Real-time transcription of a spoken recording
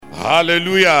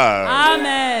Hallelujah.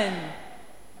 Amen.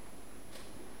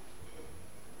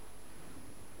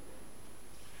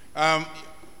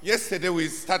 Yesterday we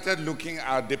started looking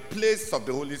at the place of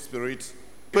the Holy Spirit.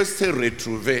 Peut se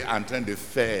retrouver en train de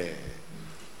faire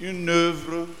une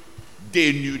œuvre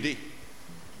dénudée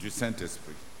du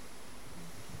Saint-Esprit.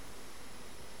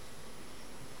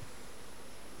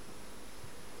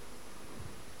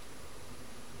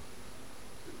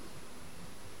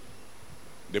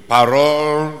 Des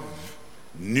paroles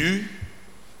nues,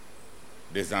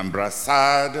 des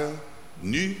embrassades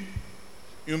nues,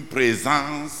 une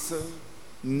présence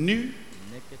nue.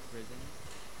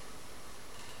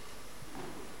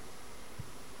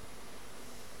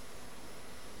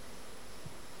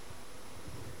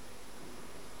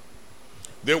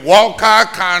 The worker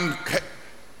can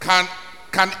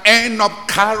end up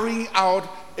carrying out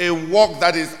a work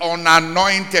that is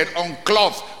unanointed,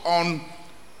 unclothed,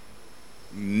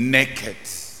 naked.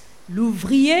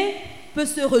 L'ouvrier peut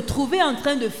se retrouver en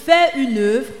train de faire une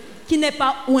œuvre qui n'est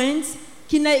pas ointe,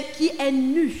 qui est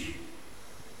nue.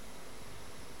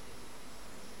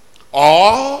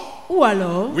 Ou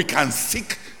alors, we can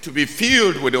seek to be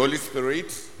filled with the Holy Spirit.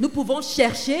 Nous pouvons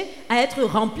chercher à être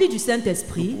remplis du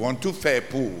Saint-Esprit. Nous pouvons tout faire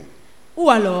pour. Ou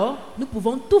alors, nous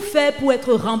pouvons tout faire pour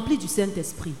être remplis du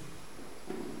Saint-Esprit.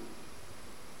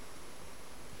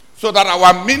 So that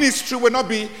our ministry will not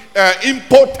be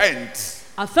impotent.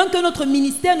 Afin que notre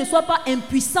ministère ne soit pas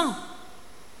impuissant.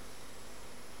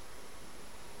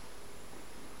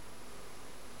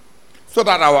 So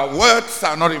that our words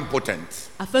are not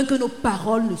impotent. Afin que nos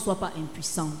paroles ne soient pas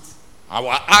impuissantes.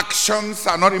 Our actions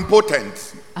are not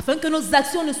impotent. Afin que nos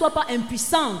actions ne soient pas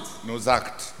impuissantes. Nos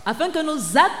actes. Afin que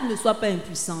nos actes ne soient pas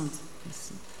impuissantes.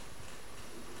 Merci.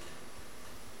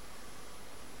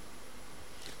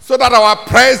 So that our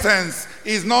presence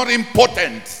is not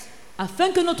impotent.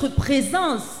 Afin que notre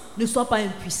présence ne soit pas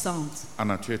impuissante.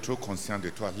 Anna, tu es trop conscient de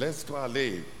toi. Laisse-toi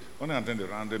aller. On est en train de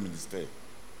rendre ministère.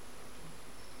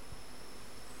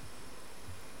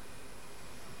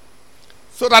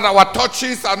 So that our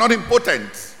touches are not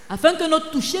impotent. Afin que notre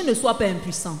toucher ne soit pas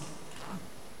impuissant.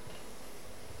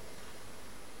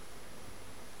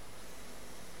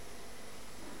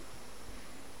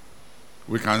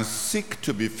 We can seek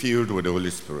to be filled with the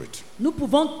Holy Spirit. Nous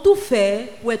pouvons tout faire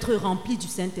pour être remplis du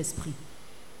Saint-Esprit.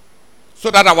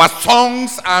 So that our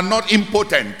songs are not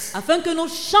impotent. Afin que nos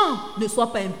chants ne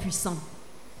soient pas impuissants.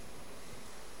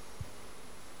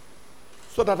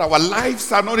 So that our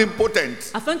lives are not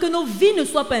impotent. Afin que nos vies ne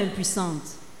soient pas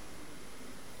impuissantes.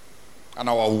 And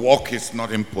our work is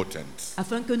not impotent.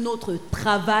 Afin que notre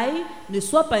travail ne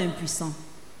soit pas impuissant.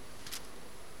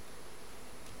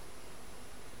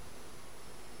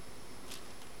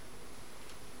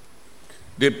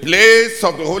 The place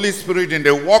of the Holy Spirit in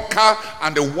the worker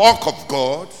and the work of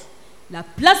God. La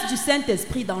place du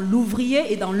Saint-Esprit dans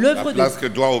l'ouvrier et dans l'œuvre de Dieu. La place que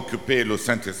doit occuper le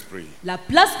Saint-Esprit. La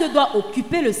place que doit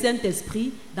occuper le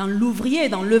Saint-Esprit dans l'ouvrier et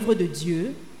dans l'œuvre de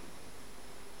Dieu.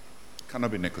 Cannot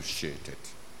be negotiated.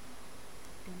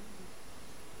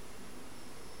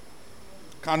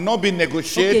 Cannot be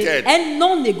negotiated. Est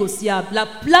non négociable. La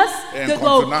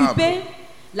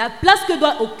place que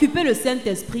doit occuper le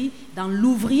Saint-Esprit dans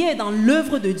l'ouvrier et dans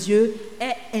l'œuvre de Dieu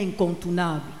est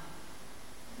incontournable.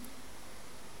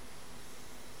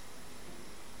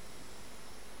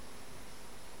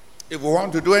 If we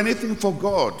want to do anything for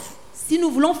God, si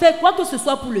nous voulons faire quoi que ce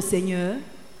soit pour le Seigneur,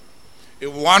 if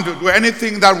we want to do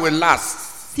anything that will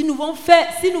last, si nous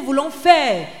voulons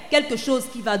faire quelque chose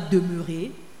qui va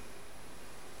demeurer,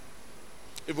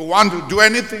 if we want to do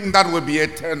anything that will be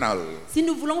eternal, si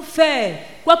nous voulons faire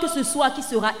quoi que ce soit qui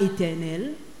sera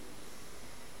éternel,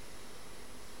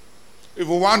 if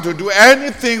we want to do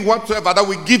anything whatsoever that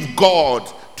will give God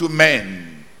to men,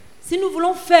 si nous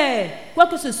voulons faire quoi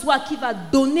que ce soit qui va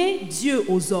donner Dieu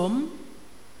aux hommes,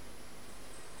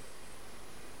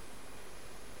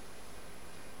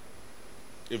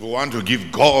 if we want to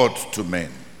give God to men,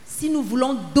 si nous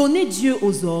voulons donner Dieu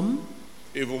aux hommes,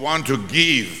 if we want to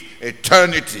give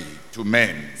eternity to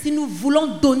men, si nous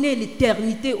voulons donner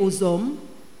l'éternité aux hommes,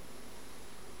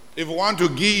 if we want to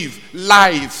give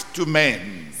life to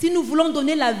men, si nous voulons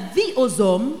donner la vie aux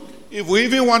hommes, if we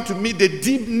even want to meet the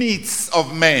deep needs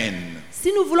of men, si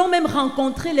nous voulons même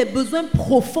rencontrer les besoins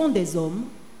profonds des hommes,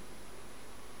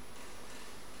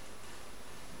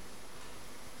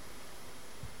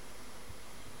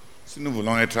 si nous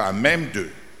voulons être à même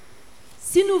d'eux,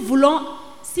 si nous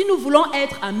voulons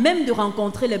être à même de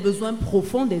rencontrer les besoins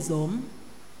profonds des hommes,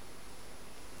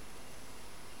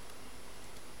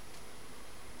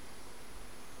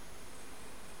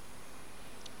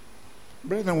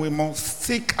 brethren, we must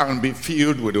seek and be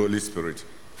filled with the Holy Spirit.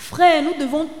 Frères, nous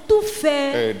devons tout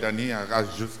faire. Et Dani a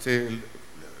ajusté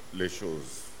les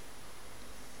choses.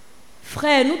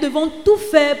 Frères, nous devons tout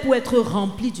faire pour être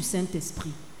remplis du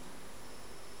Saint-Esprit.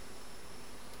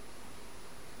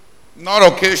 Not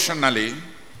occasionally,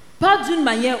 Pas d'une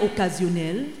manière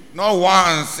occasionnelle, not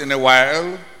once in a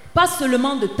while, pas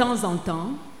seulement de temps en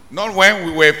temps, not when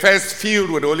we were first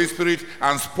filled with the Holy Spirit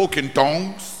and spoke in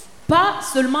tongues, pas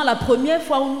seulement la première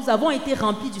fois où nous avons été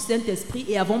remplis du Saint-Esprit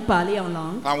et avons parlé en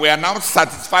langue, and we are now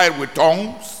satisfied with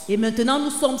tongues, et maintenant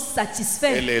nous sommes et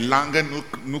satisfaits. les langues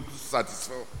nous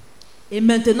satisfont. Et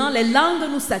maintenant les langues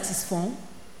nous satisfont.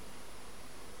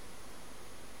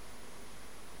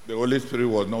 The Holy Spirit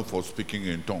was not for speaking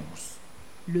in tongues.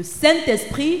 Le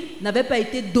Saint-Esprit n'avait pas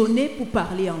été donné pour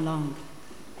parler en langue.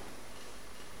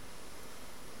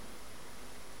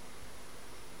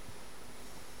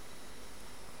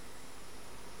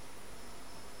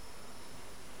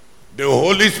 The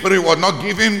Holy Spirit was not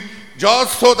given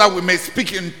just so that we may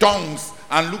speak in tongues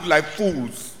and look like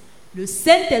fools. Le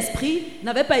Saint-Esprit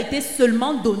n'avait pas été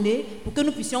seulement donné pour que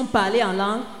nous puissions parler en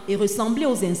langue et ressembler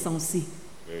aux insensés.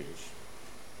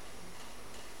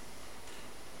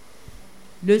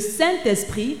 Le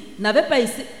Saint-Esprit n'avait pas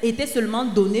été seulement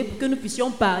donné pour que nous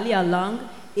puissions parler en langue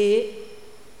et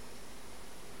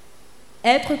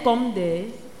être comme des...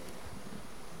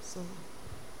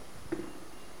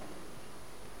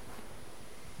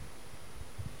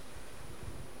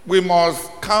 We must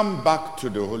come back to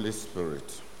the Holy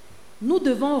Spirit. Nous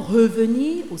devons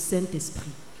revenir au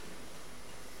Saint-Esprit.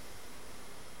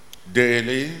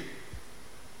 Daily,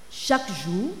 Chaque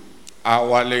jour,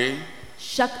 hourly,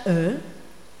 chaque heure,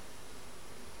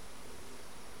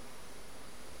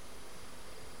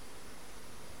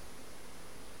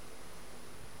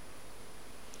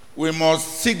 we must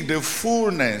seek the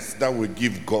fullness that will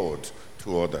give God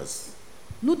to others.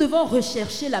 nous devons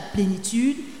rechercher la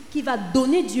plénitude qui va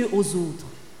donner Dieu aux autres.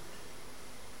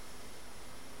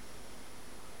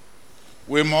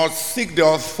 We must seek the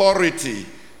authority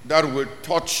that will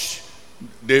touch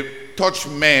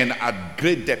men at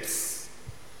great depths.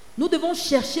 Nous devons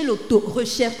rechercher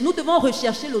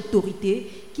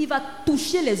l'autorité qui va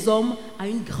toucher les hommes à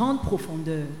une grande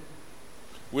profondeur.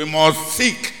 We must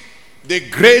seek the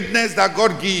greatness that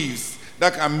God gives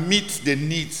that can meet the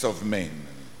needs of men.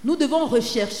 Nous devons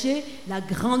rechercher la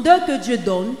grandeur que Dieu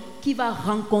donne qui va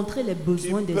rencontrer les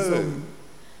besoins des hommes.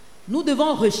 Nous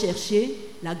devons rechercher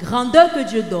la grandeur que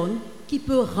Dieu donne qui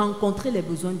peut rencontrer les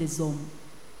besoins des hommes.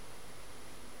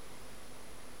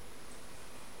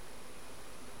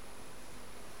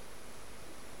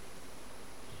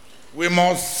 We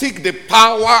must seek the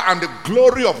power and the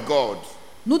glory of God.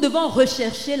 Nous devons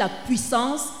rechercher la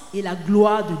puissance et la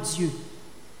gloire de Dieu.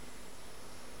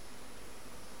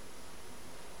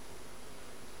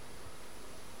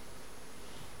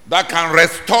 That can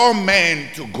restore men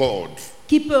to God.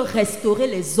 Qui peut restaurer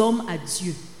les hommes à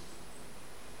Dieu.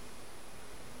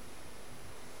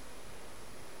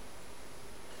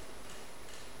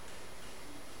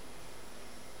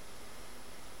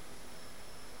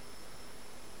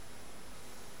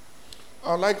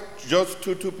 I'd like just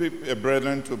two people,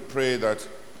 brethren, to pray that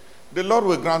the Lord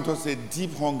will grant us a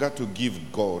deep hunger to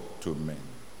give God to men.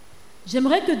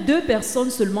 J'aimerais que 2 personnes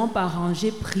seulement par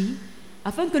rangée prient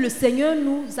afin que le Seigneur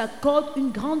nous accorde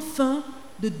une grande faim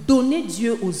de donner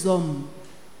Dieu aux hommes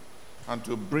And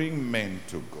to bring men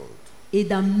to God. et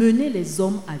d'amener les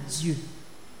hommes à Dieu.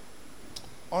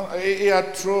 Il y a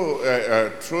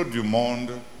trop du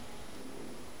monde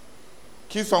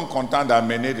qui sont contents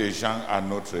d'amener des gens à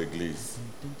notre église,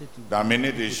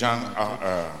 d'amener des gens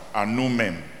à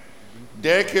nous-mêmes.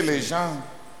 Dès que les gens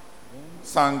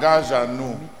s'engagent à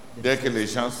nous, dès que les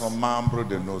gens sont membres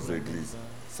de nos églises,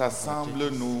 ça semble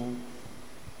nous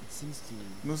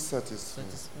satisfaire.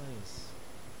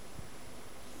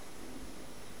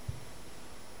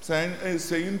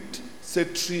 C'est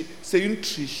une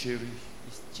tricherie.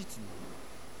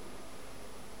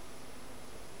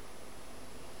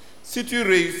 Si tu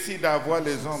réussis d'avoir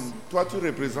les hommes, toi tu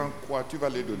représentes quoi? Tu vas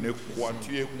les donner quoi?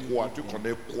 Tu es quoi? Tu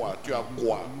connais quoi? Tu as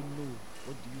quoi?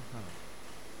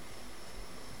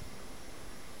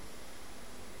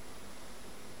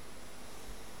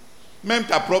 Même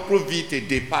ta propre vie te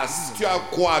dépasse. Tu as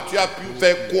quoi? Tu as pu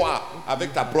faire quoi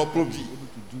avec ta propre vie?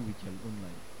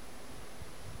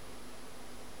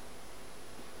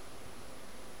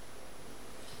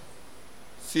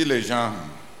 Si les gens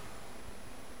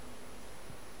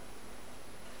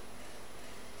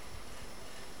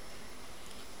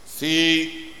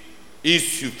il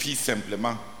suffit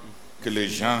simplement que les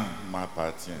gens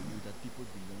m'appartiennent,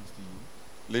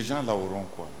 les gens là auront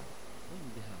quoi?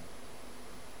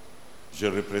 Je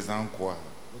représente quoi?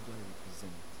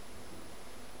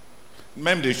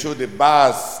 Même des choses de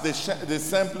base, des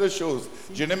simples choses.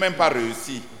 Je n'ai même pas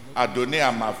réussi à donner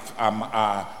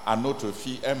à notre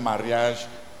fille un mariage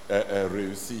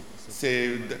réussi.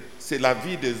 C'est la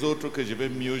vie des autres que je vais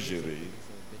mieux gérer.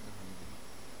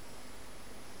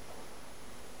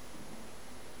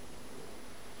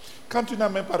 Quand tu n'as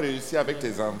même pas réussi avec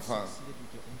tes enfants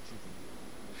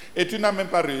et tu n'as même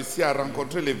pas réussi à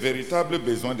rencontrer les véritables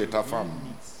besoins de ta femme,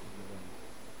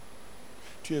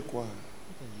 tu es quoi?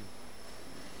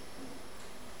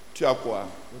 Tu as quoi?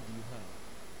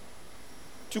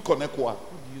 Tu connais quoi?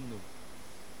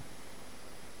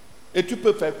 Et tu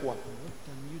peux faire quoi?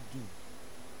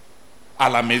 À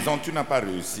la maison, tu n'as pas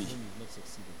réussi.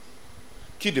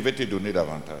 Qui devait te donner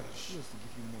davantage?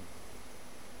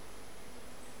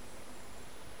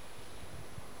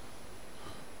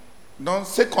 Donc,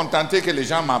 c'est contenter que les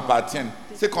gens m'appartiennent.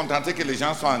 C'est contenter que les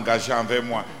gens soient engagés envers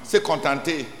moi. C'est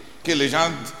contenter que les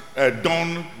gens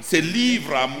donnent, se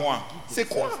livrent à moi. C'est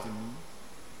quoi?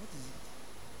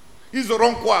 Ils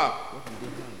auront quoi?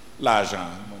 L'argent.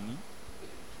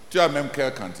 Tu as même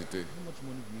quelle quantité?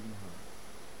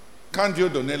 Quand Dieu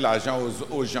donnait l'argent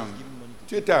aux gens,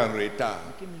 tu étais en retard.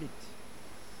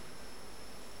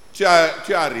 Tu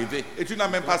es arrivé et tu n'as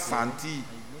même pas senti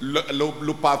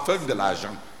le parfum de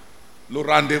l'argent. Le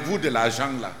rendez-vous de l'argent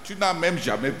là. Tu n'as même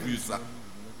jamais vu ça.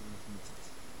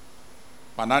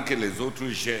 Pendant que les autres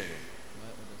gèrent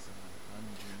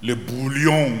le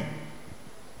bouillon,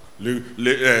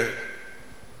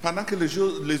 pendant que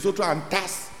les autres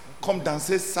entassent, comme dans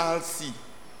ces salles-ci,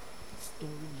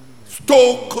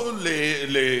 stockent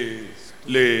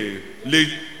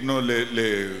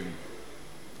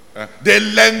des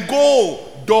lingots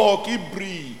d'or qui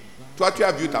brillent. Toi, tu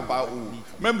as vu ta part où?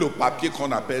 Même le papier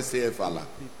qu'on appelle CFA là,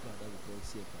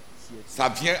 ça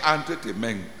vient entre tes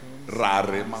mains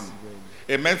rarement.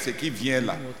 Et même ce qui vient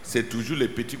là, c'est toujours les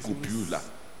petits coupures là.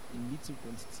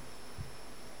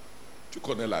 Tu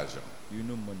connais l'argent.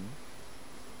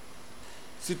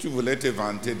 Si tu voulais te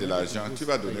vanter de l'argent, tu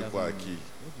vas donner quoi à qui?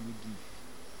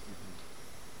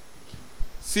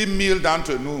 Si 1000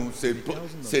 d'entre nous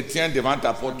se tiennent devant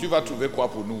ta porte, tu vas trouver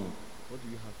quoi pour nous?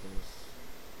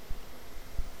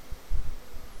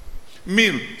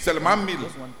 1000, seulement 1000.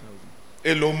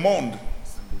 Et le monde,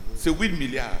 c'est 8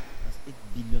 milliards.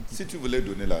 Si tu voulais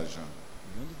donner l'argent,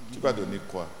 tu vas donner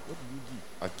quoi?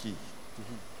 À qui?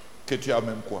 Que tu as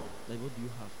même quoi?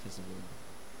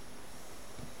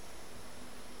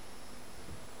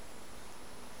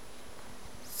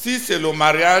 Si c'est le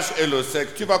mariage et le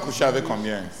sexe, tu vas coucher avec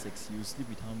combien?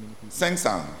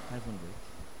 500.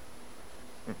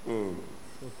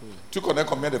 Tu connais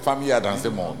combien de femmes il y a dans ce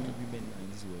monde?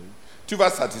 Tu vas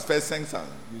satisfaire 500.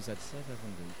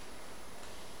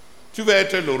 Tu vas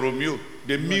être le Roméo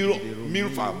de 1000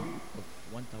 femmes.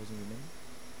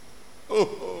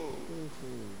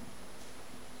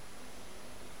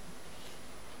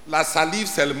 La salive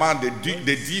seulement de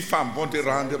 10 femmes vont te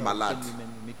rendre malade.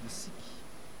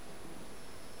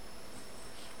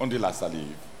 On dit la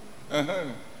salive.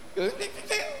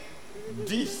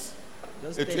 10.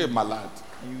 Et tu es malade.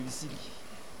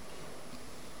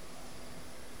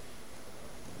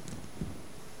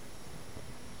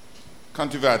 Quand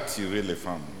tu veux attirer les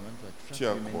femmes, tu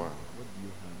as quoi?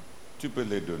 Tu peux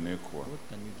les donner quoi?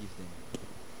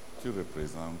 Tu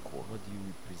représentes quoi?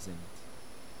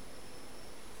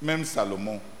 Même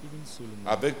Salomon,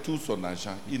 avec tout son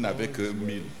argent, il n'avait que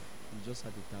 1000.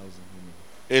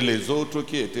 Et les autres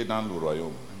qui étaient dans le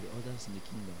royaume.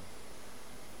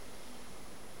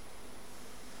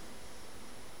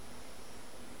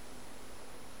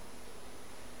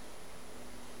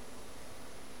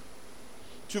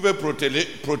 Tu veux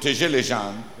protéger les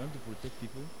gens.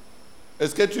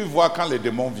 Est-ce que tu vois quand les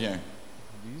démons viennent?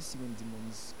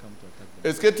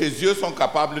 Est-ce que tes yeux sont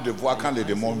capables de voir quand les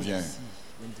démons viennent?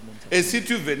 Et si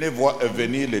tu venais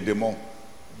venir les démons,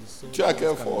 tu as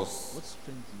quelle force?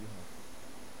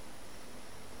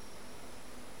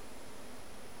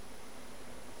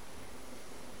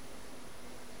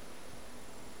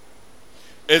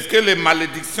 Est-ce que les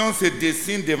malédictions se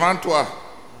dessinent devant toi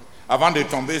avant de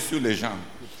tomber sur les gens?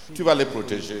 Tu vas les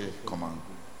protéger comment?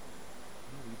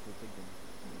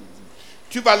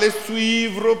 Tu vas les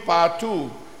suivre partout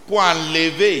pour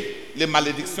enlever les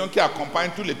malédictions qui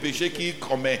accompagnent tous les péchés qu'ils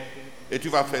commettent. Et tu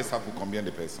vas faire ça pour combien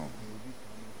de personnes?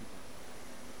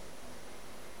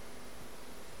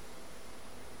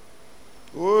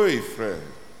 Oui, frère.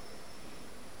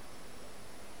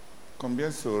 Combien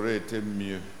ça aurait été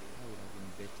mieux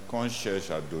qu'on cherche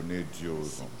à donner Dieu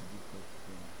aux hommes?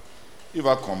 Il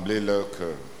va combler leur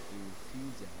cœur.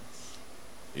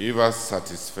 Il va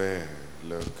satisfaire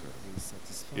leur cœur. He will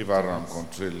satisfy Il va their hearts.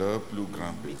 rencontrer leurs plus He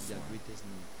grands will meet their besoins. greatest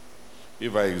need. Il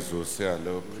va exaucer à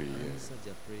leurs He will prières. answer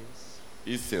their prayers.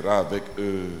 Il sera avec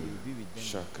eux He will be with them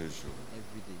chaque jour.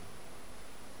 every day.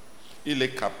 Il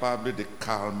est capable de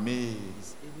calmer He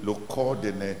is able le to corps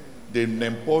de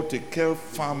n'importe quelle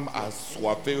femme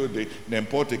assoiffée ou de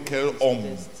n'importe quel homme.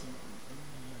 thirsty.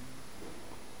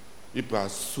 Il peut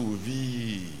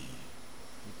assouvir. He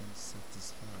can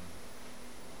satisfy.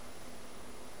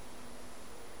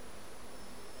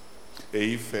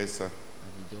 Et il fait ça. And he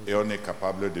does Et it. on est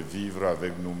capable de vivre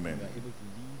avec We nous-mêmes. are able to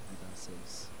live with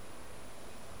ourselves.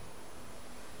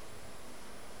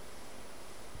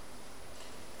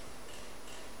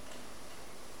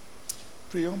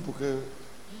 Prions pour que...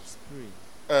 Let's pray.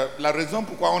 la raison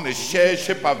pourquoi on ne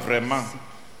cherche pas vraiment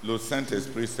le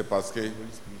Saint-Esprit, c'est parce que Holy Spirit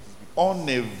is because on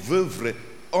ne veut vrai,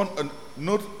 on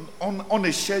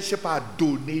ne cherche pas à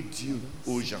donner Dieu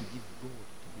aux gens. we give God to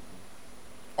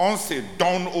people. On se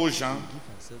donne aux gens, Give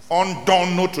ourselves on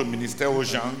donne notre ministère aux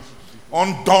gens,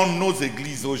 on donne nos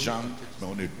églises aux gens, mais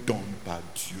on ne donne pas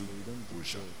Dieu aux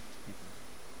gens. to people.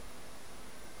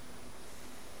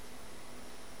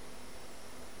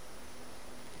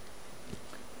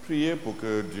 Priez pour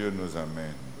que Dieu nous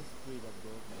amène Let's pray that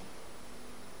God will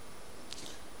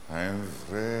à un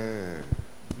vrai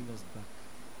bring us back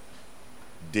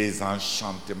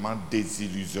désenchantement,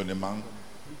 désillusionnement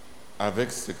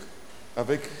avec ce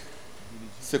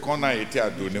qu'on a été à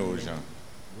donner aux gens.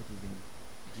 what we've been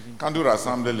giving Quand tu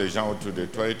rassembles les gens autour de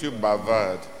toi et tu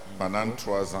bavardes pendant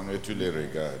 3 ans et tu les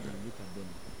regardes, and look at them.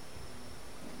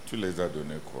 tu les as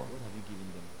donné quoi? What have you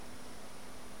given them?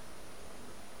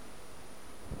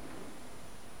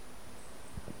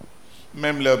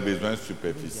 Même leurs besoins Even their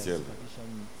superficiels, superficial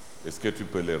needs, est-ce que tu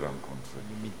peux les rencontrer?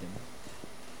 can you meet them?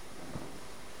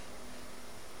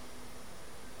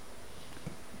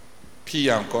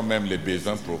 Pire encore même les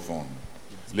besoins profonds.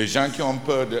 Les gens qui ont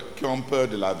peur de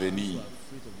l'avenir, Who are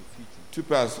afraid of the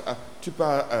future.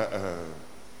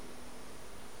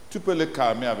 tu peux les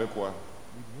calmer avec quoi? With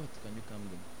what can you calm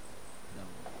them down?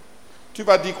 Tu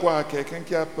vas dire quoi à quelqu'un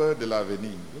qui a peur de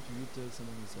l'avenir? What will you tell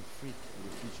someone who is afraid of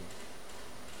the future?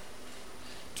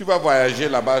 Tu vas voyager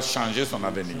là-bas, changer son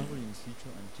avenir. Travel in the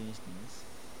future and change things.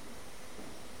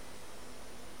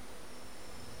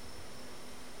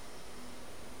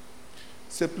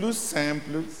 C'est plus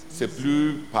simple, c'est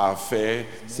plus parfait,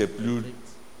 c'est plus Perfect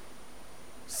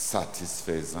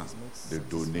satisfaisant de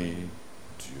donner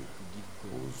Dieu to give aux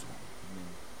God hommes. men.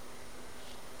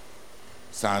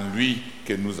 C'est en lui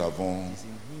que nous avons It's in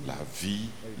Him la vie,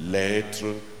 l'être,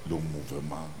 le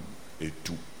mouvement et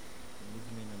tout.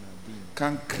 movement and our being.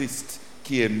 Quand Christ,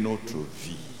 qui est notre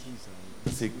vie, Who is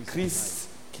our- c'est who is our Christ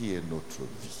qui est notre life.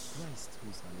 vie. Christ who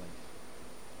is our life.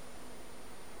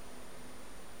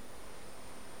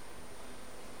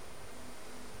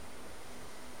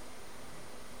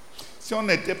 Si on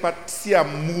n'était pas si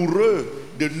amoureux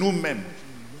de nous-mêmes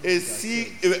et si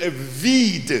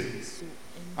vide So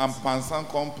en pensant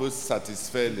qu'on peut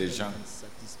satisfaire les gens and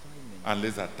satisfy men en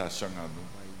les attachant à nous,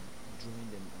 by drawing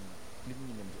them and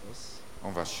bringing them to us.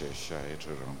 on va chercher à être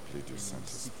rempli du And we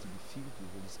Saint-Esprit. seek to be filled with the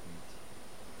Holy Spirit.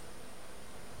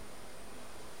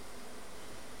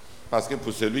 Parce que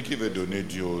pour celui qui veut donner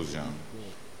Dieu aux gens, God,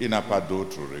 il n'a pas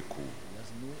d'autre recours he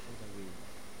has no other way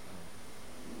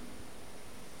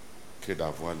que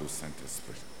d'avoir le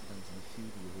Saint-Esprit. than to be filled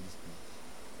with the Holy Spirit.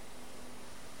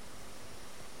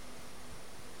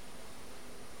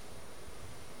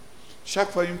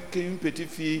 Chaque fois qu'une petite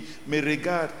fille me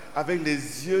regarde avec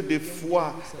les yeux de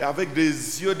foi et avec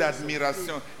des yeux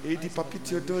d'admiration et il dit, Papi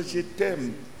Théodore, je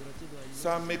t'aime.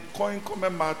 Ça me cogne comme un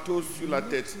marteau sur la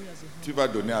tête. Tu vas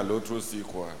donner à l'autre aussi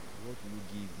quoi? What will you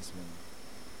give this one?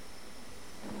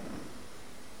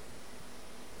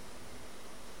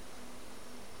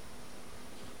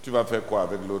 Tu vas faire quoi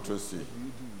avec l'autre aussi? What will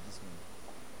you do with this one?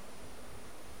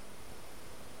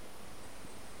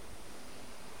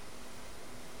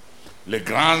 Les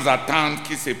grandes attentes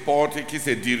qui se portent et qui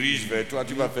se dirigent vers toi,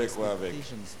 tu vas faire quoi avec?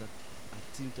 Expectations that are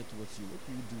tilted towards you. What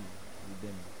will you do with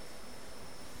them?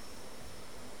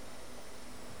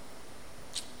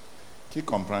 Qui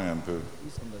comprend un peu?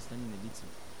 Who's understanding a little?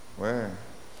 Ouais.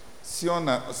 Si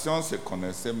on se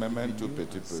connaissait même un We tout know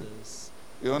petit peu, ourselves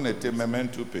et on était même un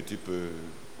tout petit peu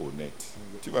honnête, and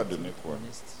we're tu vas donner quoi?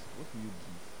 honest. What will you give?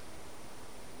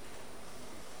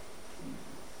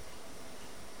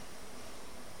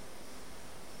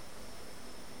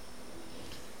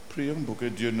 Prions pour que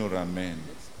Dieu nous ramène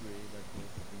Let's pray that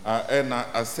God will bring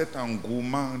à cet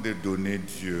engouement de donner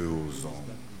Dieu aux hommes.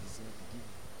 back the desire to give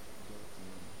God to men.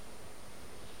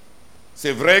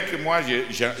 C'est vrai que moi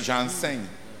j'enseigne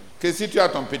Que si tu as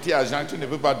ton petit argent, tu ne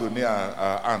peux pas donner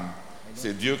à Anne.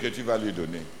 C'est Dieu que tu vas lui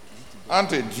donner.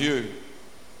 Entre Dieu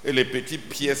et les petites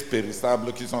pièces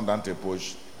périssables qui sont dans tes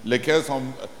poches,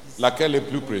 laquelle est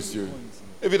plus précieuse?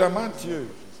 Évidemment, Dieu.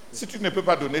 Si tu ne peux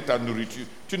pas donner ta nourriture,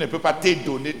 tu ne peux pas te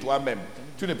donner toi-même.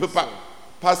 Tu ne peux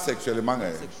pas sexuellement,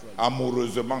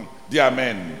 amoureusement. Dis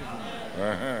Amen.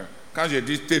 Quand je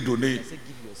dis te donner,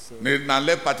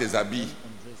 n'enlève pas tes habits.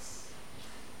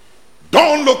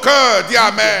 Donne le cœur, dis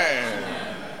Amen.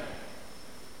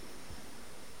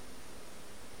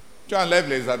 Tu enlèves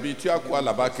les habits, tu as quoi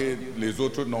là-bas que les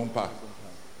autres n'ont pas?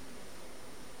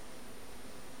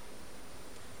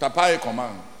 Ta part est comment?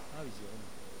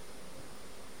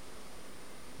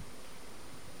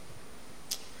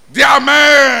 Dis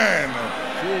Amen.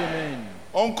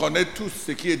 On connaît tous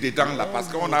ce qui est dedans là parce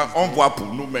qu'on voit pour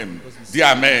nous-mêmes. Dis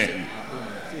Amen.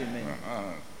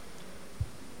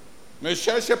 Ne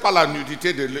cherchez pas la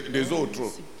nudité des autres.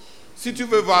 Si tu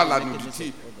veux voir la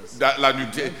nudité,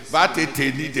 va te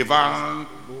tenir devant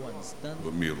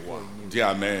le miroir. Dis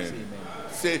Amen.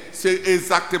 C'est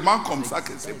exactement comme ça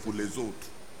que c'est pour les autres.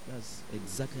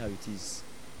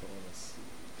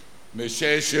 Ne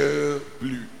cherche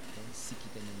plus.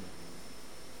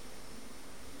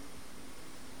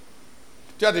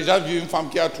 Tu as déjà vu une femme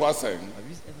qui a 3 seins?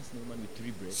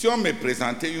 Si on me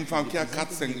présentait une femme qui a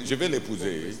 4 seins, je vais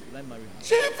l'épouser. Je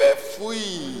vais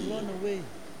fuir.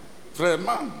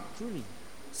 Vraiment.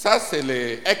 Ça, c'est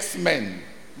les X-Men.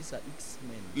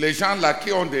 Les gens là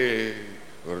qui ont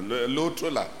l'autre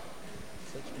là.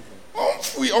 On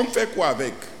fuit, on fait quoi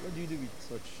avec?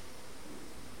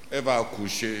 Elle va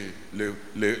accoucher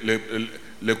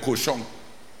le cochon.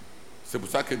 C'est pour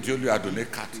ça que Dieu lui a donné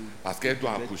 4. Parce qu'elle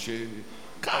doit accoucher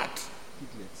 4.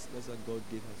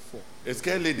 Est-ce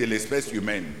qu'elle est de l'espèce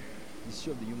humaine?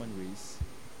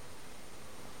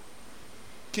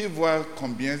 Qui voit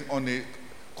combien on est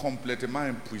complètement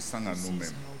impuissant à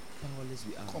nous-mêmes?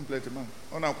 Complètement.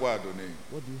 On a quoi à donner?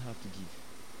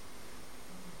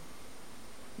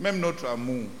 Même notre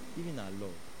amour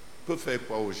peut faire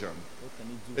quoi aux gens?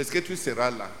 Est-ce que tu seras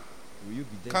là?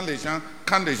 Quand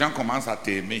les gens commencent à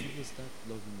t'aimer,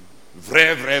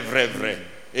 vrai,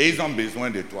 et ils ont besoin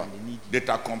de toi, de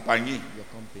t'accompagner,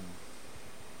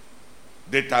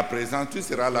 de ta présence, tu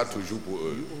seras là toujours pour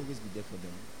eux.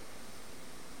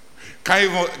 Quand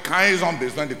ils ont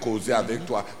besoin de causer avec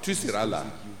toi, tu seras là.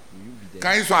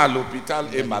 Quand ils sont à l'hôpital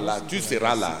et malades, tu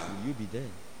seras là.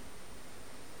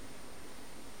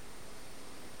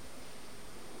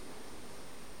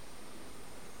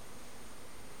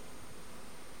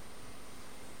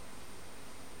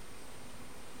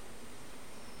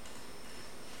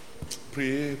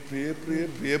 Priez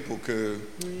pour que...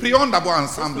 Prions d'abord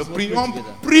ensemble.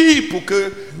 Prie pour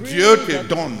que Dieu te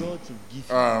donne...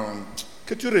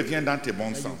 que tu reviennes dans tes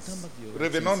bons sens.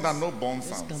 Revenons dans nos bons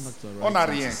sens. On n'a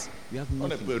rien. On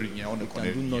ne peut rien. On ne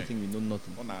connaît rien.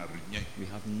 On n'a rien.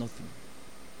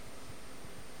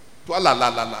 Toi là,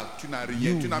 tu n'as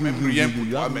rien. Tu n'as même rien pour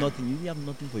toi-même.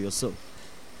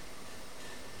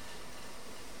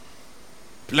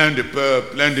 Plein de peur,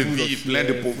 plein de vide, plein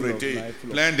de pauvreté,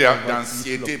 plein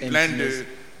d'anxiété, plein de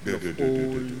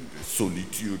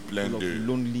solitude, plein de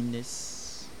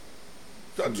loneliness.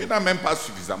 Toi, tu n'as même pas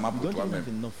suffisamment pour toi-même.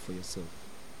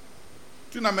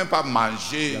 Tu n'as même pas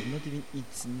mangé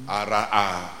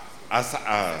à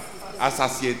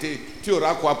satiété. Tu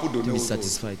auras quoi pour donner aux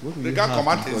autres? Regarde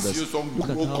comment tes yeux sont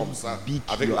gros comme ça,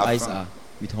 avec la faim.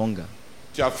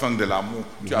 Tu as faim de l'amour,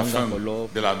 tu as faim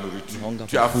de la nourriture,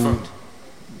 tu as faim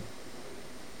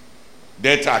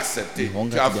d'être accepté.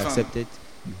 Tu as faim.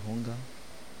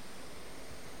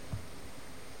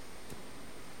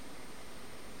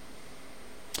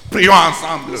 Prions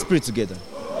ensemble. Let's pray together.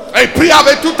 Et prie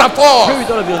avec toute ta force. Pray with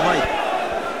all of your might.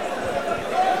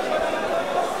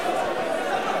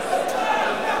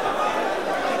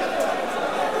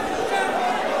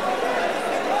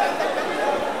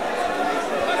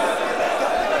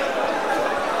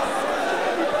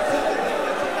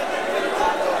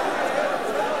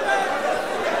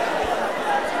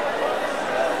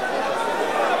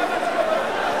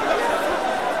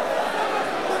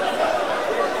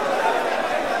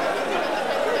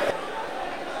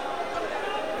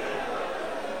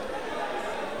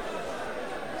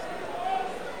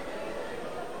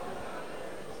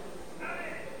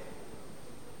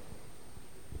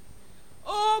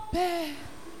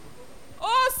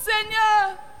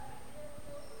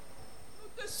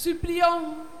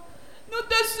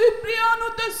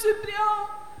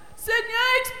 Seigneur,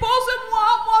 expose-moi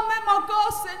à moi-même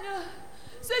encore, Seigneur.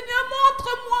 Seigneur,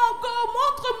 montre-moi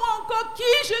encore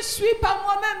qui je suis par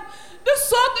moi-même. de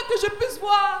sorte que je puisse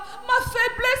voir ma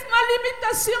faiblesse, ma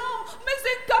limitation, mes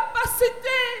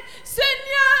incapacités.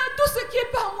 Seigneur, tout ce qui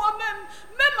est par moi-même,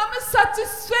 même à me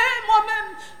satisfaire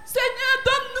moi-même. Seigneur,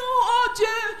 donne-nous, oh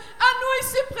Dieu, à nous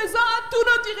ici présents, à tous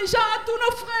nos dirigeants, à tous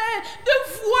nos frères, de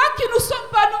voir qui nous sommes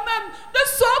pas nous-mêmes, de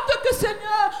sorte que,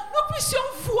 Seigneur, nous puissions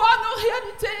voir nos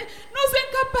réalités, nos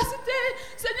incapacités.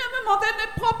 Seigneur, même envers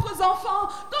mes propres enfants,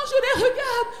 quand je les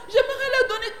regarde, j'aimerais leur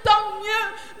donner tant mieux.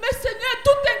 Mais Seigneur,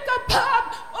 tout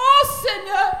incapable, oh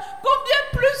Seigneur, combien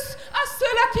plus à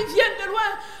ceux-là qui viennent de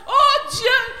loin. Oh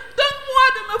Dieu, donne-moi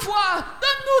de me voir,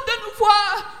 donne-nous de nous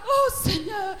voir, oh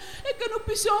Seigneur, et que nous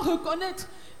puissions reconnaître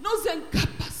nos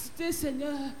incapacités,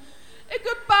 Seigneur. Et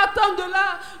que partant de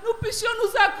là, nous puissions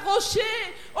nous accrocher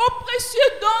au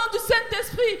précieux don du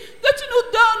Saint-Esprit que tu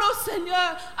nous donnes, oh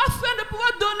Seigneur, afin de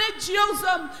pouvoir donner Dieu aux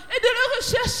hommes et de le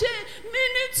rechercher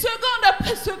minute, seconde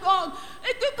après seconde.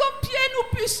 Et que combien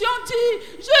nous puissions dire,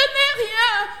 je n'ai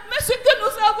rien, mais ce que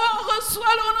nous avons,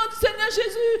 reçoit au nom du Seigneur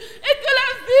Jésus. Et que la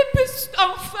vie puisse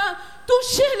enfin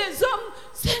toucher les hommes.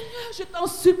 Seigneur, je t'en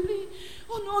supplie,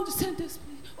 au nom du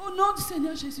Saint-Esprit, au nom du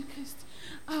Seigneur Jésus-Christ.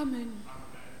 Amen.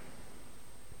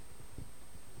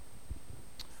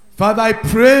 Father, I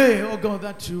pray, oh God,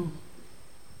 that you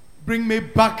bring me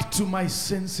back to my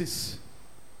senses.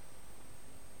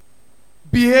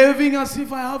 Behaving as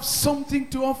if I have something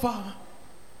to offer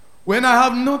when I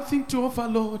have nothing to offer,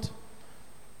 Lord.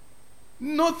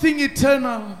 Nothing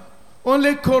eternal,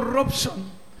 only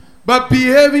corruption. But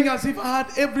behaving as if I had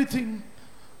everything.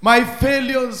 My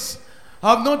failures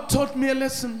have not taught me a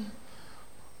lesson.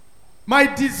 My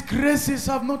disgraces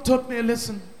have not taught me a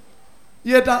lesson.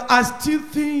 Yet I still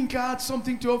think I had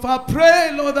something to offer. I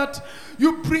pray, Lord, that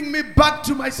you bring me back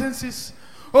to my senses.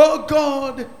 Oh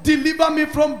God, deliver me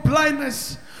from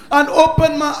blindness and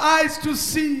open my eyes to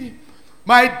see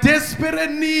my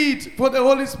desperate need for the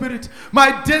Holy Spirit.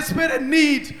 My desperate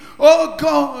need, oh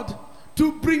God,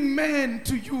 to bring men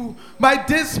to you. My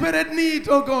desperate need,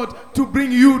 oh God, to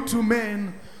bring you to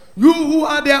men. You who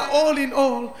are their all in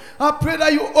all. I pray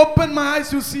that you open my eyes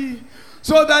to see,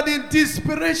 so that in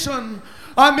desperation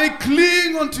I may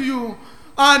cling unto you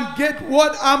and get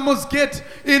what I must get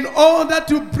in order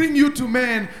to bring you to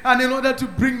men and in order to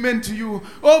bring men to you.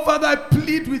 Oh Father, I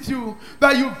plead with you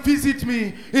that you visit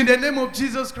me in the name of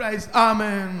Jesus Christ.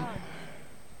 Amen.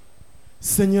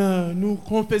 Seigneur, nous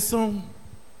confessons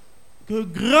que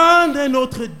grande est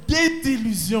notre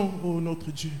désillusion, ô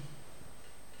notre Dieu.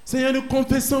 Seigneur, nous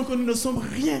confessons que nous ne sommes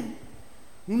rien.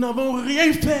 Nous n'avons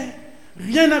rien fait,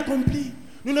 rien accompli.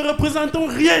 Nous ne représentons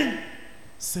rien.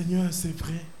 Seigneur, c'est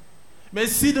vrai.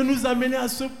 Merci de nous amener à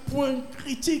ce point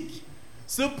critique,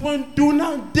 ce point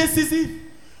tournant, décisif,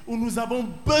 où nous avons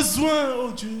besoin,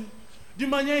 oh Dieu, d'une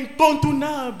manière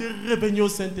incontournable de revenir au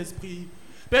Saint-Esprit.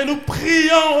 Père, nous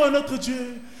prions, oh notre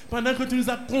Dieu, pendant que tu nous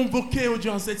as convoqués, oh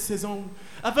Dieu, en cette saison,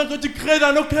 afin que tu crées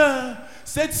dans nos cœurs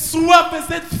cette soif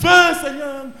et cette faim,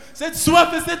 Seigneur, cette soif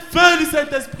et cette faim du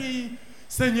Saint-Esprit,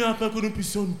 Seigneur, afin que nous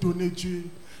puissions donner Dieu.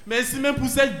 Merci même pour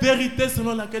cette vérité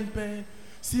selon laquelle, Père,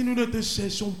 si nous ne te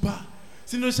cherchons pas,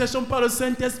 si nous ne cherchons pas le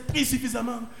Saint-Esprit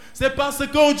suffisamment, c'est parce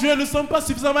que, oh Dieu, nous ne sommes pas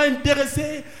suffisamment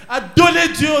intéressés à donner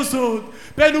Dieu aux autres.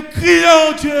 Père, nous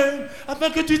crions, Dieu, afin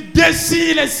que tu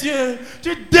déchires les cieux,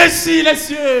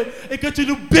 et que tu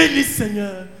nous bénisses,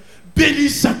 Seigneur. Bénis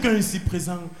chacun ici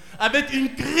présent, avec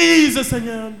une crise,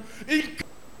 Seigneur.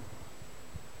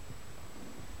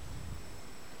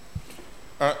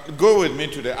 Go with me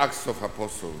to the Acts of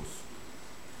Apostles.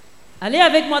 Allez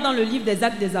avec moi dans le livre des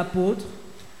Actes des Apôtres.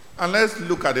 And let's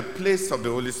look at the place of the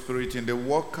Holy Spirit in the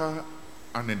worker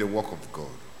and in the work of God.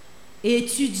 Et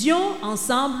étudions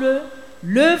ensemble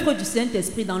l'œuvre du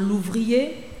Saint-Esprit dans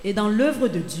l'ouvrier et dans l'œuvre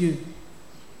de Dieu.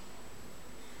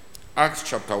 Acts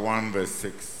chapter 1 verse 6.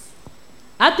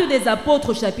 Actes des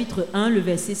Apôtres chapitre 1, le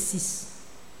verset 6.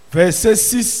 Verset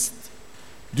 6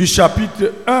 du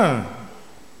chapitre 1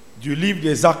 du livre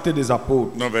des Actes des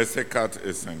Apôtres. Non, verset 4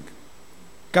 et 5.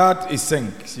 4 et 5,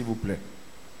 s'il vous plaît.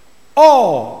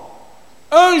 Or,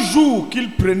 un jour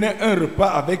qu'ils prenaient un repas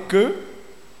avec eux,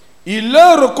 il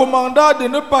leur recommanda de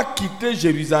ne pas quitter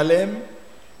Jérusalem,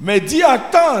 mais d'y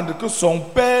attendre que son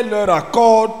Père leur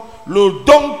accorde le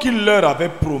don qu'il leur avait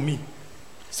promis.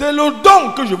 C'est le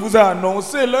don que je vous ai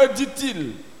annoncé, leur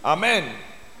dit-il. Amen.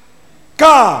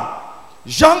 Car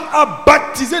Jean a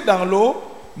baptisé dans l'eau,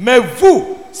 mais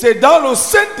vous, c'est dans le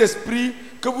Saint-Esprit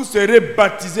que vous serez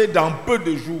baptisés dans peu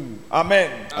de jours. Amen.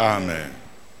 Amen.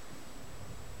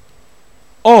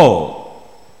 Or,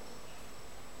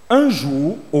 un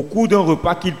jour, au cours d'un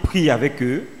repas qu'il prit avec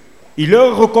eux, il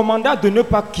leur recommanda de ne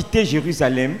pas quitter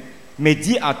Jérusalem, mais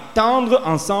dit attendre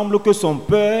ensemble que son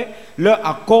père leur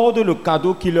accorde le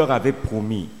cadeau qu'il leur avait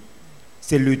promis.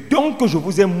 C'est le don que je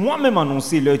vous ai moi-même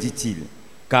annoncé, leur dit-il.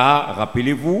 Car,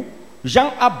 rappelez-vous,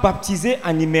 Jean a baptisé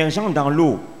en immergeant dans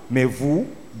l'eau, mais vous,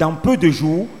 dans peu de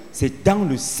jours, c'est dans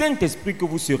le Saint-Esprit que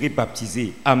vous serez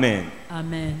baptisés. Amen.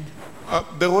 Amen.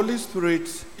 The Holy Spirit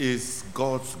is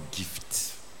God's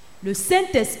gift. Le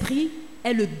Saint-Esprit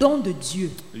est le don de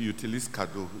Dieu. Il utilise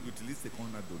cadeau, il utilise ce qu'on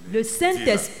a donné.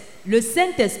 Le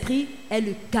Saint-Esprit est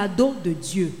le cadeau de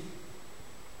Dieu.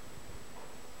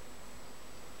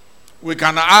 We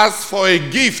can ask for a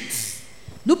gift.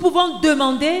 Nous pouvons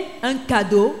demander un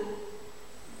cadeau,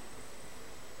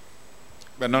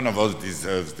 But none of us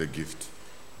deserves the gift.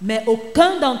 mais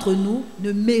aucun d'entre nous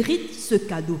ne mérite ce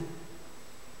cadeau.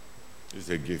 It's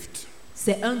a gift.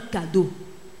 C'est un cadeau.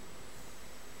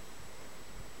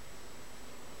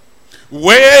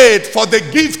 Wait for the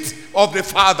gift of the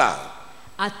Father.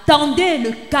 Attendez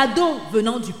le cadeau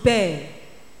venant du Père.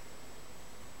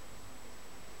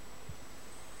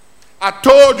 I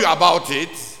told you about it.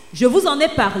 Je vous en ai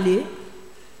parlé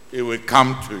It will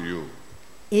come to you.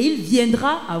 et il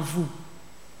viendra à vous.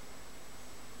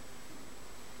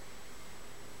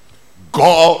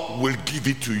 God will give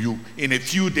it to you in a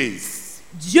few days.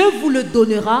 Dieu vous le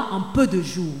donnera en peu de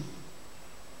jours.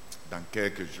 Dans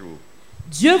quelques jours.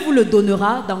 Dieu vous le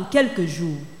donnera dans quelques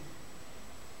jours.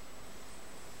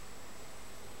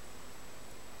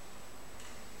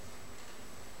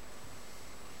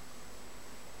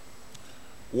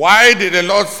 Why did the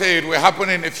Lord say it will happen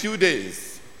in a few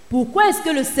days? Pourquoi est-ce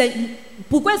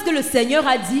que le Seigneur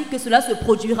a dit que cela se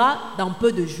produira dans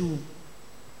peu de jours?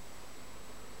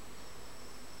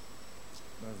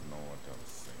 That's not what I'm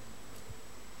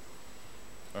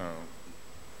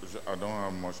saying. I don't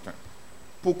have much time.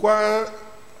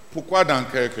 Pourquoi dans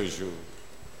quelques jours?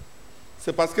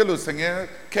 C'est parce que le Seigneur,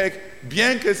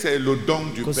 bien que c'est le don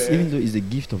du Because Père, even though it's the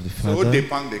gift of the ça Father,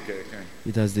 dépend de quelqu'un.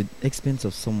 it has the expense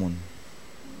of someone.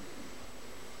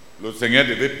 Le Seigneur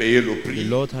devait payer le The prix.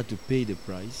 Lord had to pay the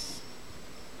price.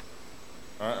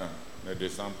 Ne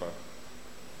descends pas.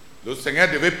 Le Seigneur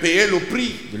devait payer le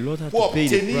prix The Lord had pour to pay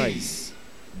the obtenir price.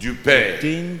 du Père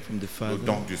Obtain from the le Father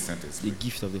don du the Saint-Esprit.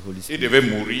 gift of the Holy Il Spirit. devait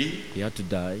mourir, He had to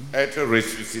die, être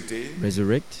ressuscité,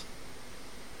 resurrect,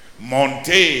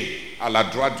 monter à la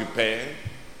droite du Père,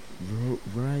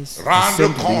 rise, rendre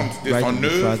ascend to compte the de right son of the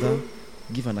œuvre, Father,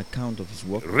 give an account of his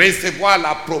work, recevoir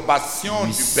l'approbation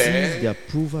du receive the Père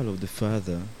approval of the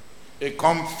Father, et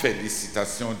comme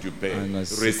félicitation du Père, and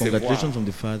as recevoir congratulations from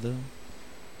the Father,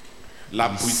 la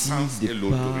receive puissance et the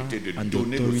l'autorité de power and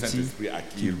donner le authority Saint-Esprit à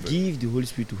qui il to veut. give the Holy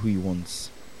Spirit to who he wants.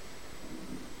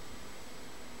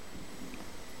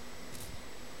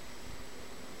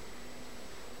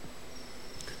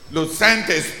 Le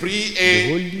Saint-Esprit The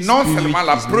est Holy non Spirit seulement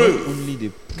la is not preuve only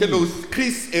the que le proof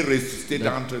Christ est ressuscité that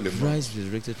d'entre les morts, Christ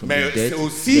resurrected from mais the dead, c'est but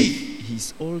aussi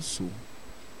he's also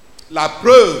la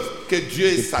preuve que Dieu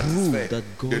est the proof satisfait that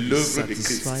God de is l'œuvre de Christ.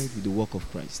 satisfied with the work of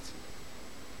Christ.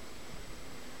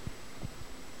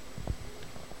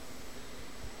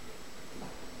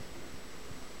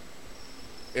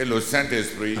 Et le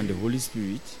Saint-Esprit And the Holy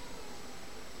Spirit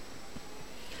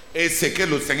est ce que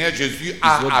le Seigneur Jésus is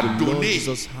a what à the Lord donner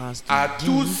Jesus has to à give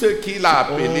tous ceux qu'il a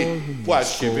to appelés all whom pour he has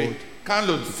achever. called. Quand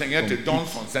le Seigneur te donne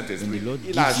son When Saint-Esprit, the Lord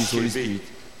il a gives his Holy achevé Spirit,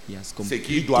 he has ce completed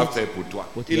qu'il doit faire pour toi.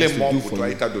 what Il he has est to mort do pour for toi,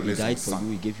 you. il t'a He donné son died for sang.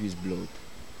 you, he gave you his blood.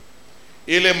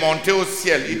 Il est monté au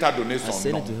ciel, il t'a donné son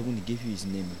Ascended nom. to heaven, he gave you his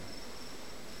name.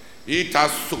 Il t'a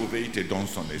sauvé, il te donne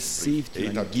son He esprit. saved Et you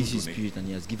il t'a and he tout gives his donné. spirit and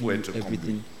he has given pour you être comme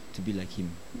everything lui. to be like him.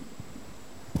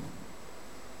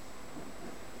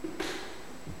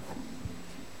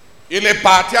 Il est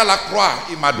parti à la croix,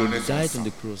 il m'a donné He son died on sang.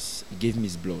 the cross, he gave me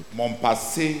his blood. Mon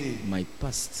passé, My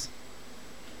past,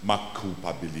 ma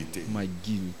culpabilité, my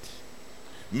guilt,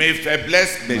 mes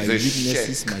faiblesses, mes my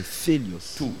weaknesses, échecs, my failures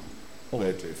tout peut all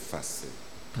être effacé.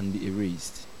 can be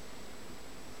erased.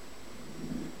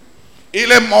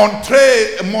 Il est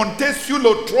monté sur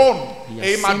le trône He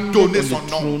et il m'a ascended donné on son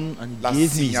the nom, throne and la gave me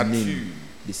his signature name,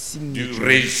 the du signature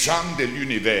régent de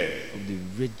l'univers. of the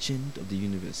regent of the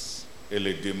universe, Et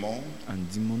les démons, and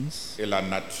demons, et la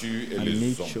nature, et and les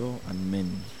hommes. nature, and men.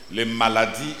 Les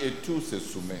maladies et tout se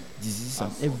soumet. Disease à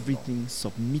and son nom. everything C'est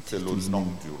submitted to le his nom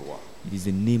name. du roi. It is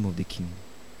the name of the king.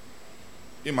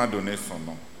 Il m'a donné son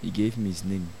nom. He gave me his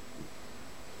name.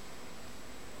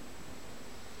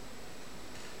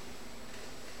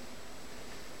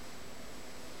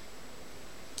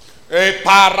 Et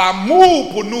par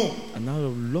amour pour nous, And out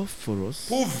of love for us,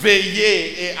 pour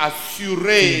veiller et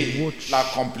assurer to watch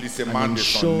l'accomplissement and de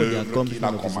son ensure the œuvre qu'il a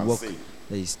accomplishment of his work commencé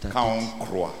that he started, quand on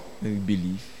croit. when we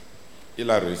believe, Il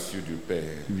a reçu du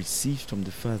Père He received from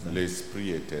the Father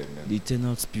l'Esprit éternel the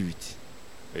eternal Spirit,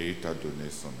 et il t'a donné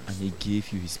son and esprit. He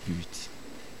gave you His Spirit.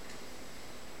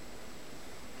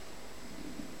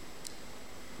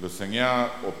 Le Seigneur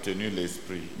a obtenu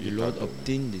l'Esprit. The Il t'a Lord donné.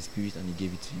 obtained the Spirit and He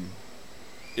gave it to you.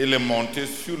 Il est monté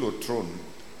sur le trône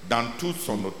dans toute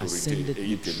son He autorité ascended et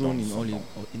il the te throne donne in son nom.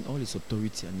 all His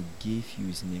authority, and He gave you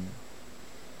His name.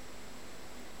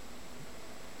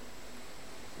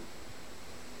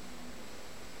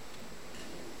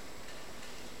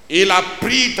 Il a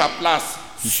pris ta place,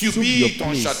 He subi took your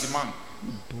ton place. châtiment,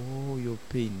 He bore your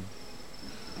pain,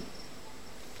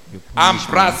 your punishment.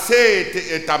 embrassé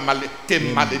tes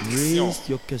He malédictions. embraced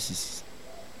your curses,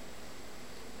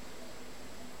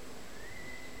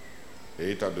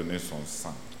 Et il t'a donné son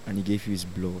sang and He gave you His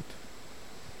blood.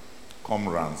 comme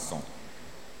rançon.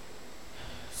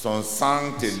 Son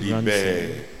sang te His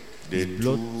libère de His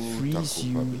blood toute ta frees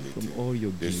you culpabilité, from all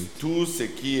your de guilt, tout ce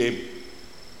qui est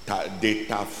de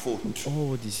ta faute.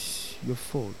 all this your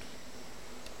fault.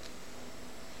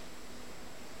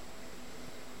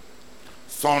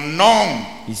 Son nom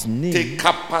His te name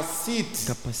capacite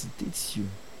capacitates you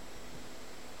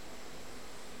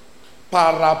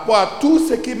par rapport à tout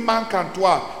ce qui manque en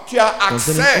toi. Tu as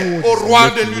accès concerning all au what is roi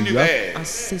de left in you. You l'univers. have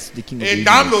access to the King of Et the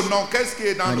dans le universe. nom, qu'est-ce qui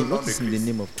est dans And le nom what de is in the Christ?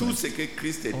 name of Tout Christ? ce que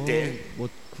Christ All était, what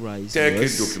Christ tel que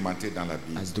was, documenté dans la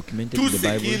Bible. as documented Tout in the ce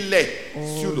Bible, qu'il est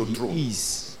sur all le He trône,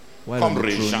 is while comme on the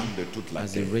régent throne, de toute la as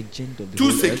the terre. regent of the Tout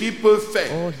whole ce earth, qu'il peut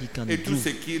faire all He can et do, tout ce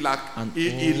qu'il a, and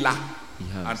il a all He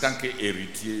en has tant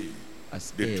qu'héritier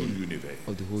as de heir tout l'univers.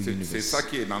 of the whole C'est universe. ça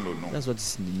qui est dans le nom. That's what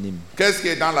is in the name. Qu'est-ce qui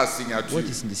est dans la signature? What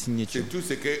is in the signature? C'est tout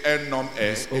ce qu'un homme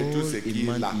est It's et tout ce all a qu'il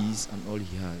man a. is and all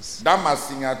he has. Dans ma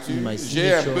signature, In my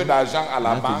j'ai un signature, peu d'argent à I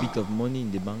la have a banque. bit of money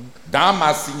in the bank. Dans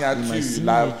ma In my signature,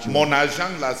 signature, mon argent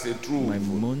là se trouve My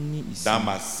money is dans in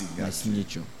ma my signature.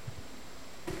 signature.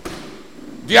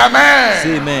 Dis Amen.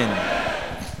 Say amen.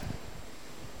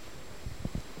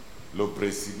 Le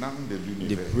président de The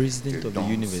l'univers president te of the donne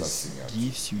sa universe signature.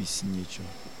 gives you his signature.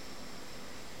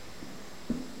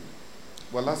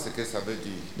 Voilà ce que ça veut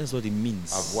dire, That's what it means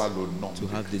avoir le nom to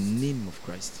de have the Christ. name of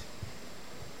Christ.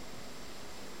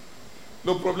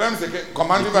 Le problème c'est que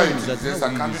comment The tu vas problem is that utiliser how ça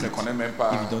will quand you tu use ne it connais même if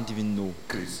pas you don't even know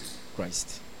Christ?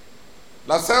 Christ?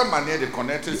 La seule manière de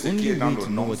connaître The ce only qui est dans way le to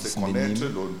know nom, what c'est is in the connaître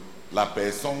name la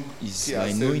personne Is qui a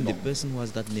by ce knowing nom. the person who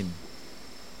has that name.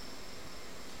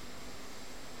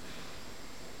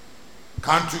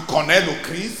 Quand tu connais le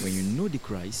Christ, When you know the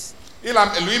Christ,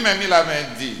 lui-même il avait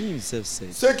dit, he himself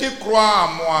said, ceux qui croient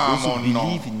en moi, en those who mon nom,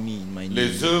 believe in me, in my name,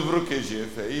 les œuvres que j'ai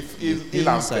faites, the il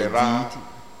en things I fera did,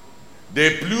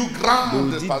 des plus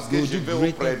grandes parce que they'll je do vais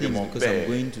auprès greater de things mon because I'm Père.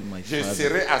 going to my Je Father.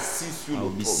 serai assis sur I'll le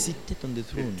be trône. seated on the Et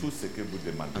throne, tout ce que vous and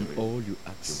demanderez, all you je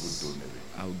ask, vous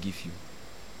donnerai. I'll give you.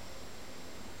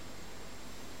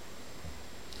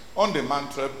 On demande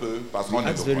très peu parce qu'on We ne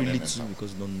le ask connaît very même little pas.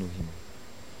 because we don't know him.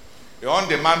 Et on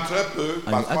demande très peu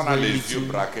And parce we qu'on ask a very les little yeux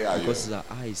braqués ailleurs. because our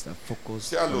eyes are focused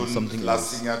Tu as on something la else.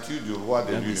 signature du roi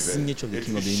de You have the l'univers signature of the et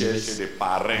King tu of the cherches universe, des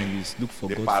parrains, and you look for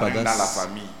des parrains dans la godfathers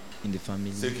famille. in the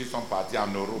family, Ceux qui sont partis en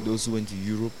Europe those who went to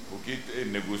Europe, pour qu'ils te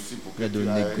négocient pour que that tu will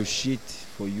ailles negotiate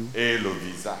for you et le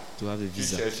visa. to have a Tu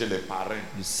visa. cherches les parrains.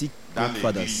 You seek dans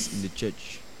godfathers l'église. in the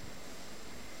church.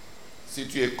 Si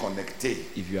tu es connecté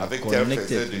If you are avec tel faiseur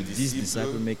connected de with this disciple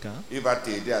disciples, maker, il va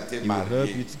t'aider à te he will help you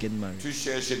marier. to get married. Tu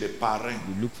cherches des parrains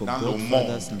You look for dans le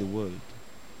godfathers in monde. the world.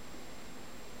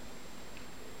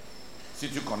 Si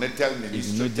tu connais tel If you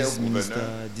ministre, know tel this gouverneur,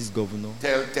 minister, this governor,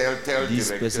 tel this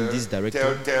directeur, person, this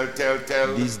director,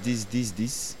 tel.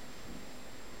 this,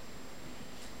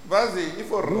 Vas-y, il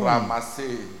faut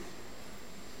ramasser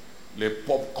les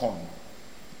pop-corn.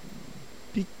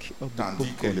 pick up the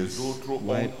Tandis que les popcorns autres ont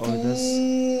while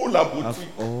others toute la have boutique.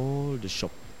 all the shop.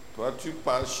 Toi, tu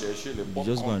pars chercher les You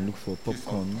just go popcorn and look for qui sont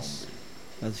popcorns tombés.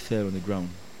 that fell on the ground.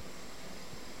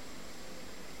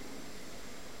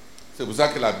 C'est pour ça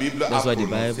que la Bible a That's why the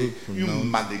prononcé Bible une pronounced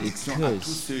malédiction a à curse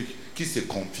tous ceux qui se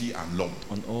confient en l'homme.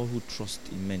 On all who trust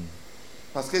in men.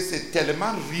 Parce que c'est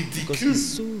tellement Because ridicule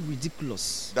it's so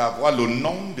ridiculous d'avoir le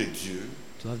nom de Dieu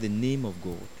to have the name of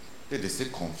God, et de se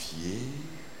confier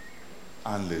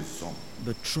en les hommes.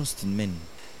 but trust in men.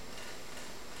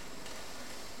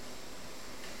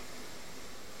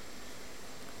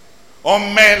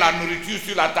 On met la nourriture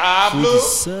sur la table Food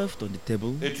is served on the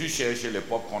table, et tu cherches les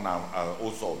popcorn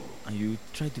au sol. and you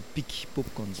try to pick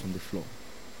popcorns from the floor.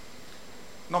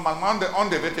 Normalement, on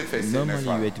devait te faire ça, Normally, n'est-ce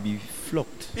you pas? were to be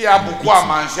flocked. Il y a and beaucoup à beaten.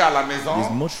 manger à la maison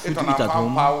There's much et food ton to eat at enfant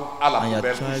home, part à la and your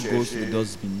poubelle pour child goes to the chercher,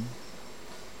 dustbin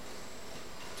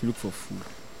to look for food.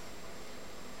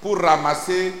 pour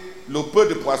ramasser le peu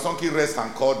de poissons qui reste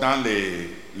encore dans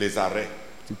les arrêts.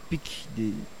 To pick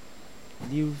the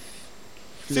little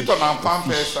Si flesh, ton enfant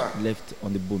the fait fish ça, left on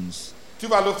the bones. tu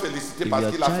vas le féliciter If parce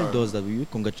your qu'il a child faim. does that, will you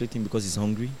congratulate him because he's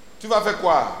hungry? Tu vas faire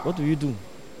quoi? What will you do?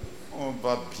 On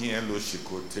va bien le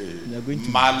chicoter. You are going to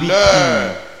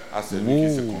Malheur à celui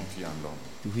qui se Woe confie en l'homme,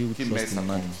 to he who qui met trusts sa in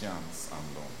man, confiance en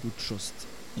l'homme. who trusts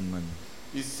in man.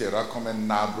 Il sera comme un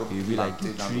arbre He will be like planté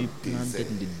a dans tree le planted désert.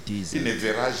 in the Il desert. ne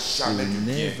verra He jamais du will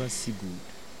bien never see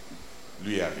good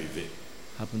lui arriver.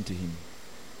 happen to him.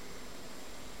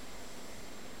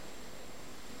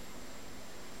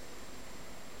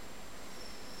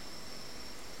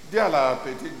 Dis à la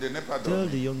petite de ne pas Tell the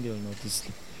dormir. young girl not to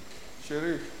sleep.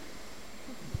 Chérie,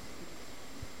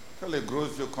 tu as les gros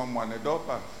yeux comme moi, ne dors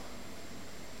pas.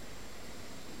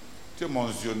 Tu es mon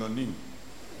ziononyme.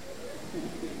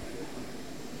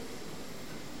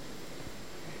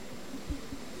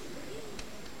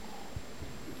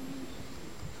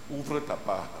 Ouvre ta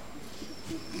part.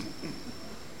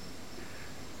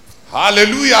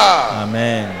 Alléluia.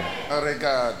 Amen.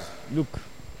 Regarde. Look,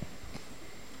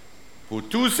 Pour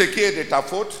tout ce qui est de ta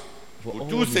faute, for pour all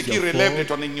tout ce is qui your relève de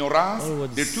fault, ton ignorance, all what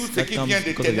de tout ce that qui comes vient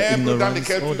des because of your ténèbres dans ignorance,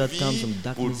 lesquelles all that tu comes vis, from pour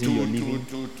darkness in your living,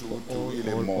 tout, il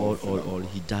est mort. sur la croix.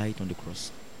 he died on the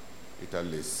cross Il t'a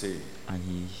laissé and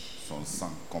he son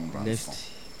sang comme left rançon.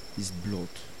 his blood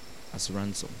as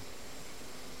ransom.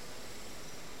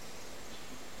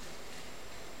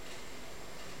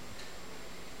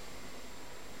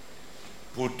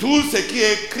 Pour tout ce qui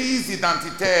est crise All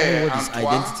identitaire what en is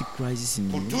toi, identity crisis in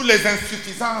pour you, toutes les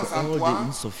insuffisances for en all the toi,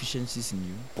 insufficiencies in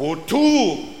you, pour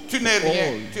tout, tu n'es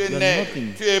rien, all, tu es you are né,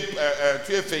 nothing. tu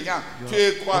es feignant, You tu are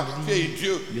es quoi, ugly, tu es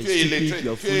idiot, you tu are es stupid, illettré,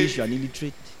 you are tu foolish, you es, are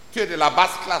illiterate, tu es de la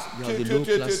basse classe. you are the low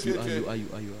class, you are.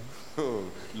 Oh,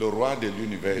 le roi de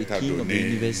l'univers The t'a king of the donné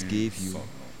universe gave you son nom.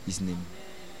 his name.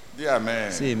 Dis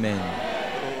Amen. Say amen.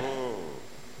 Oh.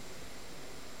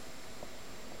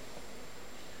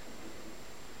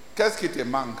 Qu'est-ce qui te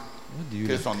manque What do you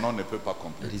que lack son nom ne peut pas that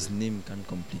compléter? his name can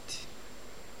complete?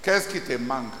 Qu'est-ce qui te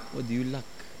manque What do you lack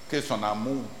que son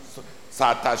amour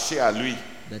s'attacher à lui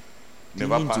that ne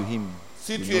va clinging pas? to him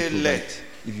Si will tu not es provide? laid,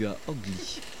 If you are ugly,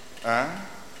 hein?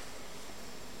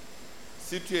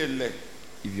 Si tu es laid,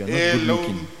 if you are et not good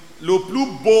looking, le plus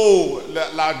beau,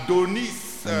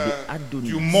 l'Adonis and the Adonis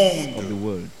du of the monde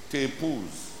world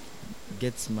t'épouse,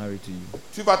 gets married to you,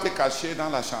 tu vas te cacher dans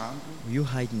la chambre? will you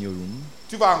hide in your room?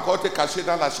 Tu vas encore te cacher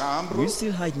dans la chambre? Will you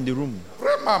still hide in the room?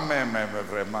 Vraiment, même,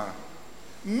 vraiment.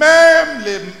 Même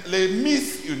les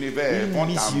Miss Univers Even vont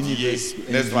Miss t'envier, Universe will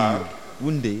n'est-ce envy pas? you.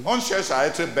 One day, On cherche à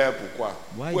être belle, pourquoi?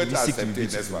 why Pour do être you seek to be accepté,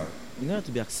 n'est-ce beautiful? pas? In order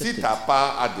to be Si accepted, ta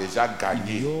part a déjà if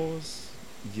gagné, your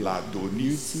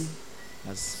l'Adonis beauty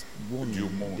has won du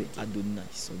monde. the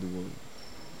Adonis of the world.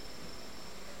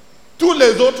 toutes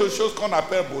les autres choses qu'on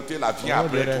appelle beauté, la vient All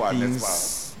the après other toi, n'est-ce pas?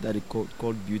 things that are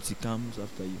called beauty comes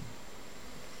after you.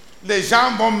 Les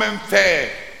gens vont même faire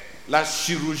la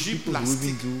chirurgie People will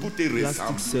even plastique pour te do plastic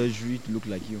ressembler, surgery to look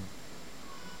like you,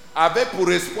 avec pour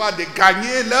espoir de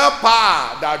gagner leur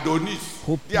part d'Adonis.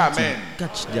 hoping Dis Amen. to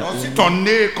catch their Donc si own. ton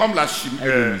nez est comme la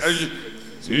Adonis.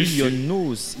 So if your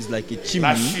nose is like a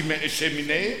la chimney,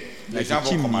 cheminée, les Like gens a vont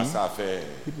chimney, commencer à faire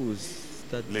people will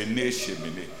start les nez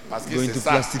cheminés. Parce que going c'est to ça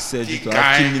plastic surgery qui to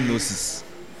have chimney gagne noses,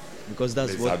 because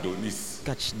that's les what Adonis.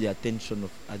 catch the attention of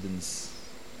Adonis.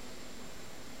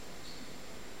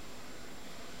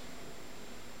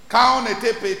 Quand on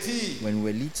était petit, When we were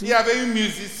il little, y avait un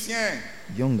musicien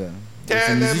younger, there was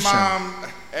a musician. tellement,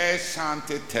 elle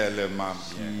chantait tellement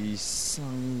bien. She sang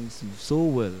so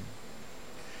well.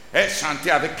 Elle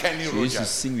chantait avec Kenny She used to Rogers.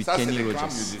 sing with Ça, c'est Kenny les grands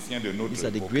Rogers. musiciens de notre These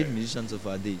are the époque. great musicians of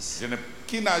our days.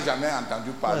 Qui n'a jamais entendu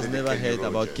Who parler has de never Kenny heard Rogers?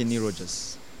 about Kenny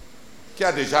Rogers? Qui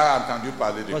a déjà entendu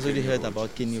parler de Who has Kenny already heard Rogers?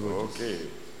 about Kenny Rogers? Ok.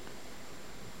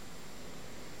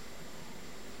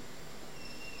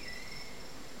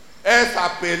 Elle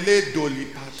s'appelait Dolly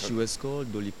She Parton. was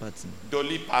called Dolly Parton.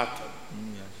 Dolly Parton.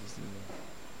 Yeah, she's still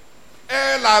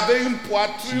there. Elle avait une She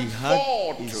poitrine had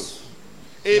forte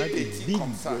a, et had a petite big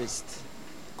comme ça. breast.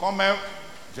 Comme un,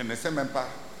 je ne sais même pas.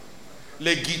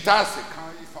 Les guitares, c'est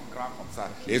quand ils sont grands comme ça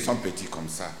et ils sont petits comme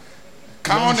ça.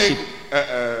 Quand on est...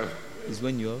 Is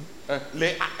when you're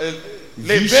les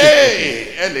V-shaped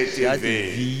V, elle she était had a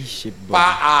V. V-shaped body.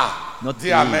 Pas A. Not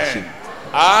Dis A Amen. shaped.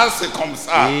 A, c'est comme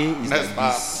ça, A is n'est-ce like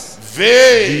pas? this. V,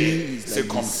 is c'est like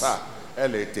comme this. ça.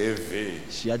 Elle était V.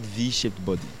 She had V-shaped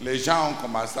body. Les gens ont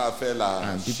commencé à faire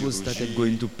la And people started chirurgie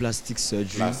going to plastic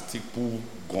surgery plastique pour to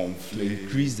gonfler,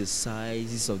 increase the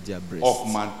sizes of their breasts,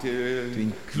 augmenter to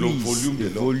le increase volume the de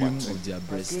leur volume poitrine. of their Parce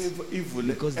breasts. qu'ils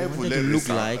voulaient, Because they elles wanted voulaient to look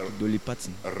like Dolly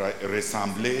Parton.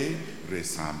 ressembler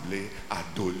à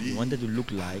Dolly. They wanted to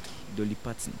look like Dolly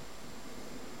Parton.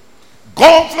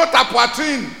 Gonfle ta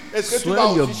poitrine. Est-ce que tu vas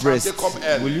Swell your aussi breast. chanter comme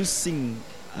elle? Will you sing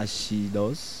as she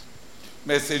does?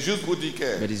 Mais c'est juste pour dire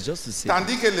que, But it's just to say,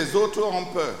 tandis que les autres ont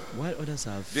peur while others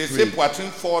are de ces afraid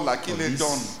poitrines fortes là qui of les this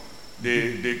donnent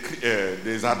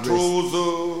des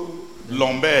arthroses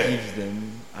lombaires. gives them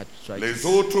arthritis, Les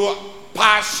autres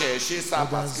pas chercher ça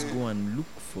parce others que go and look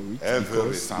for it Elle veut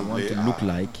because they want to ressembler look à-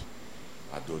 like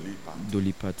à Dolly Parton.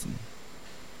 Dolly Parton.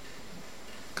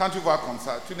 Quand tu vois comme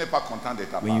ça, tu n'es pas content de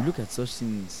ta When you part. look at such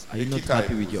things, are you Et not qui t'a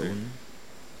happy with your épousé? own?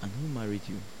 And who married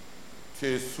you? Tu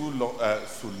es sous le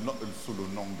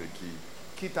nom de qui?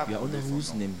 Qui t'a You are donné under son whose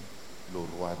nom? name? Le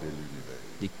roi de l'univers.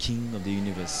 The King of the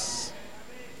universe.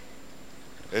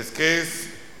 Est-ce que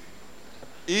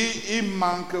il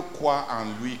manque quoi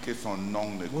en lui que son nom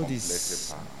ne What complète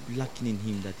is pas? lacking in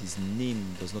him that his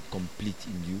name does not complete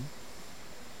in you?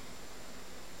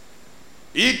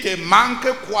 Il te manque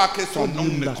quoi que son What do nom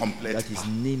you ne lack complète that his pas?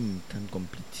 name can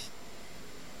complete?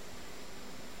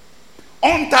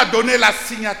 On t'a donné la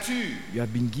signature You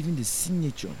have been given the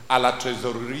signature à la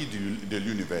trésorerie de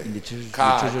l'univers, in the treasury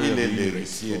car of il the est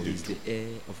universe, l'héritier for de he is tout. the heir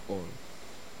of all.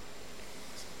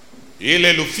 Il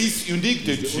est le Fils unique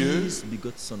de He is the Dieu, only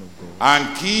begotten Son of God,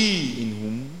 en qui in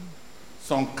whom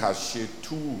sont cachés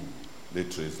tous les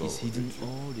trésors is de hidden Dieu.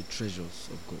 all the treasures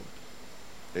of God.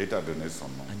 Et il t'a donné son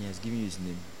nom. And he has given you his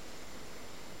name.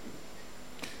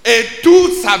 Et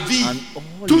toute sa vie, And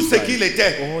all tout his ce life, qu'il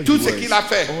était, all tout he ce was, qu'il a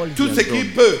fait, all he tout has ce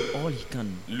qu'il done, peut, all he can,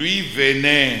 lui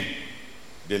venait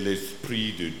de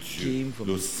l'Esprit de Dieu, came from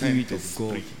le the Spirit of God,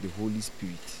 Saint-Esprit. the Holy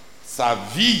Spirit. Sa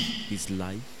vie His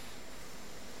life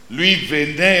lui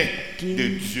venait came de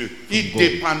Dieu. from Il God.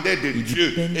 dépendait de He Dieu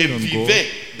depended et on vivait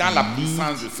God. dans la He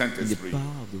puissance du lived in the Saint-Esprit. power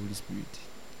of the Holy Spirit.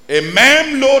 Et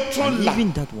même l'autre And là,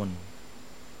 even that one,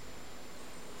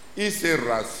 il s'est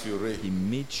rassuré he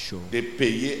made sure de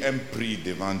payer un prix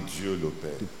devant Dieu le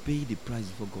Père. to pay the price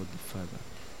before God the Father,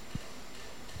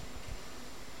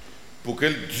 Pour que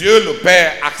Dieu le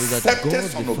Père so that accepte God son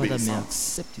the Father may obéissance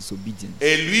accept his obedience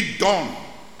et lui donne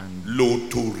and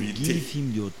l'autorité give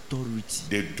him the authority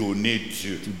de donner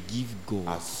Dieu to give God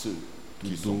à ceux to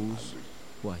qui sont à those lui.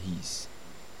 who are his.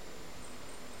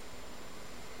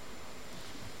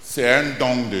 C'est un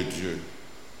don de Dieu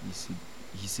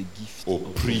He's a gift au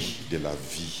of prix God de la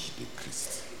vie de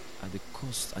Christ. at the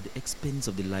cost, at the expense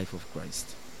of the life of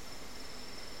Christ.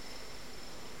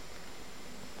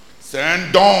 C'est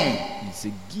un don. It's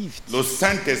a gift. Le The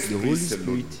Saint-Esprit, Holy c'est le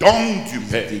Spirit don du is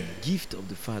Père. the gift of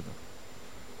the Father.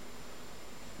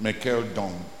 Mais quel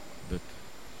don? But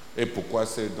Et pourquoi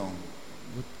ce don?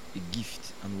 what a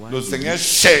gift, and why Le the Seigneur gift?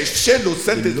 cherchait le The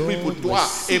Saint-Esprit pour Lord toi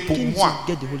was et pour seeking moi.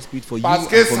 to get the Holy Spirit for Parce you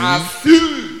que and for ça me,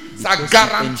 assure, ça because it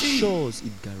garantit ensures,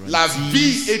 it la guarantees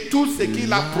vie et tout ce the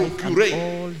qu'il a life and procuré.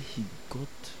 all he got.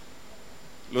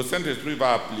 Le Saint-Esprit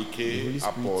va The appliquer, Holy Spirit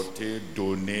apporter,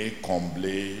 donner,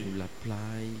 combler will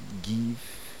apply, give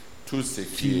tout ce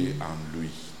qui est en lui.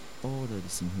 all that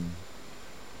is in him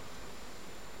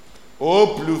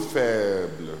Au plus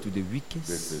faible to the de weakest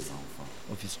ses enfants,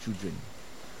 of his children,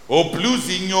 au plus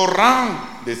ignorant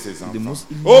de ses to the enfants, most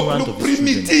au ignorant plus of his children,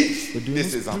 primitif to the de most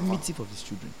ses enfants. primitive of his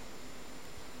children.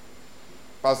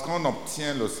 Parce qu'on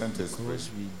obtient le Saint-Esprit Because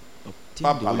we pas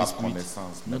obtain the par la Holy Spirit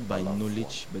connaissance, mais not par by la foi.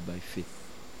 knowledge but by faith.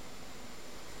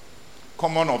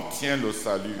 Comment on obtient le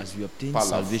salut? As we obtain Par la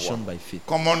salvation foi. by faith.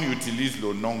 Comment on utilise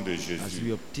le nom de As Jésus?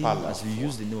 we obtain, Par la as we foi.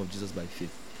 use the name of Jesus by faith.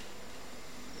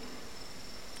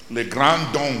 Le grand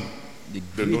don The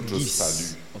de great notre gifts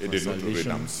salut of et our de notre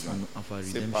salvation rédemption, and of our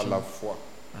c'est par la redemption foi.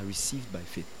 are received by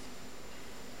faith.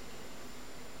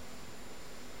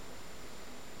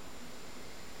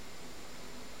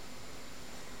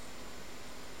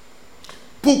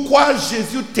 Pourquoi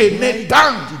Jésus tenait Why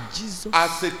tant did Jesus à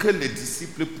ce que les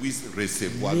disciples puissent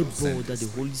recevoir le labor that the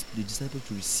Saint-Esprit? the disciples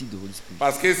to receive the Holy Spirit?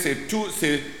 Parce que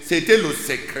c'était le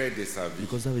secret de sa vie.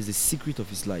 Because that was the secret of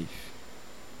his life.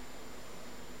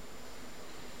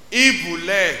 Il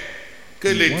voulait que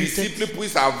He les wanted disciples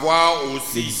puissent avoir The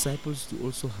aussi disciples to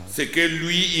also have ce que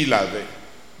lui, il avait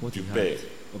what du he Père. had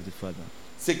of the Father,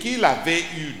 Ce qu'il avait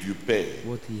eu du Père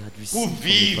what he had pour received from the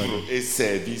vivre Father. et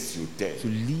servir sur terre To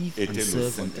live était and le serve on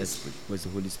earth Saint-Esprit. was the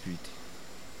Holy Spirit.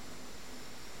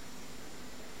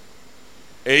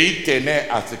 Et il tenait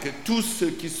à ce que tous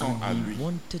ceux qui sont à And lui he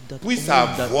wanted that puissent all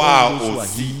avoir those who are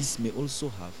aussi his may also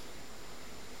have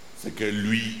Ce que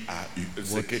lui a eu,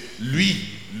 ce que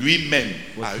lui-même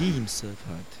What a he eu. himself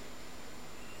had.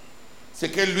 Ce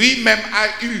que lui-même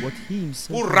a eu What he himself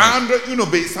pour had. rendre une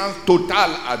obéissance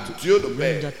totale à Dieu le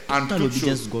Père Render en total toutes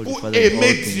obedience choses, to God the pour Father in all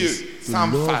aimer things, Dieu to sans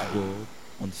love faille, God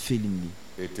unfailingly,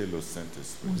 était le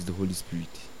Saint-Esprit. was the Holy Spirit.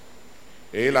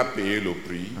 Et il a payé le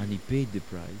prix. And he paid the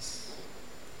price.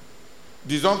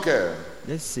 Disons que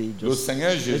Let's say le just,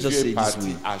 Seigneur let's Jésus just say est this parti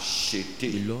way. acheter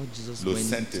The Lord Jesus le went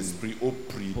Saint-Esprit au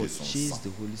prix to de son purchase sang.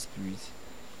 the Holy Spirit.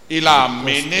 Il a the cost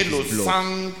amené of le his blood.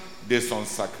 sang de son He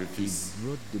sacrifice,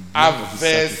 brought the a blood of his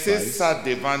versé sacrifice ça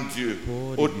devant Dieu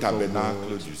poured au it before tabernacle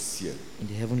God. du ciel. in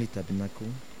the heavenly tabernacle,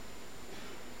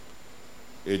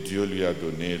 Et Dieu lui a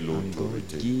donné and God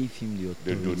l'autorité gave him the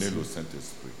de donner le authority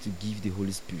Saint-Esprit to give the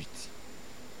Holy Spirit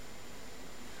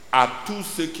à tous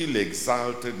ceux qui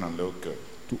l'exaltent dans leur cœur.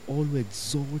 to all who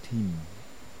exalt him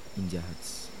in their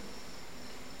hearts.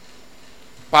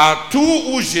 Partout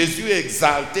où Jésus est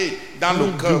exalté dans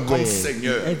le cœur comme Everywhere,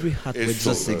 Seigneur in every heart et where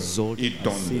Jesus Sauveur, exalted il as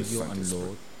donne le Savior and Saint-Esprit.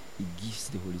 Lord, he gives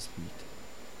the Holy Spirit.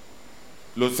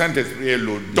 Le Saint-Esprit est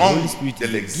le The don Holy Spirit de is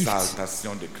the gift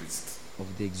l'exaltation de Christ. of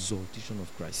the exaltation of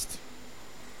Christ.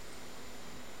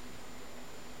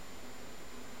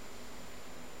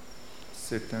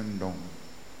 C'est un don.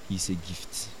 He's a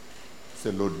gift.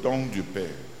 C'est le don du Père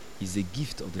He's a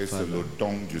gift of the et c'est Father, le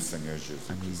don du Seigneur Jésus.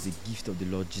 and he's the gift of the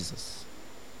Lord Jesus.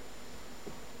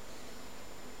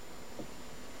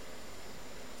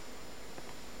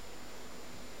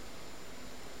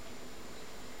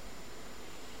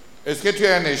 Est-ce que tu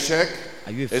es un échec?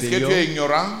 Are you a Est-ce que failure? tu es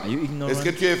ignorant? Are you ignorant? Est-ce que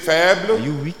tu es faible? Are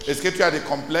you weak? Est-ce que tu as des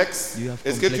complexes? Do you have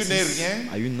Est-ce que tu n'es complexes? rien?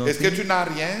 Are you Est-ce que nothing? tu n'as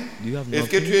rien? Do you have Est-ce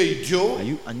que nothing? tu es idiot? Are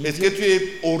you an Est-ce que idiot? tu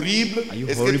es horrible? Are you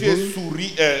Est-ce que tu es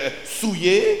horrible?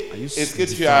 souillé? Are you Est-ce que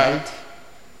tu as defiled?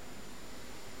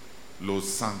 le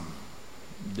sang?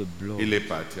 The blood. Il est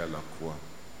parti à la croix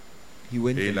He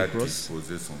went et on il a the cross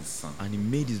disposé son sang. and he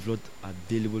made his blood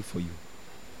available for you.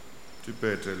 Tu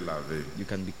peux être lavé. You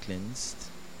can be cleansed.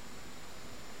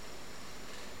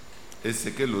 Et ce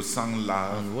que le sang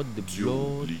lave, And what the Dieu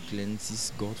blood oublie.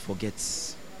 cleanses, God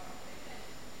forgets.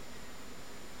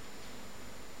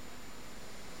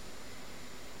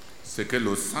 Ce que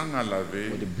le sang a lavé,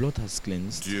 What the blood has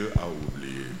cleansed, Dieu a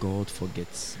oublié. God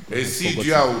forgets. God Et has si forgotten.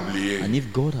 Dieu a oublié, And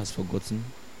if God has forgotten,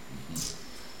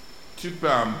 tu peux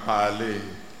en parler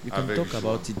you can avec talk joie.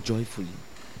 about it joyfully.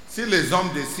 Si les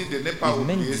hommes décident de ne pas If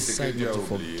men oublier ce que decide Dieu not a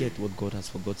to oublié, forget what God has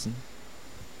forgotten,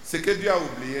 ce que Dieu a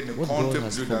oublié ne what compte God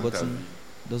has plus dans ta forgotten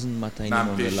vie, doesn't matter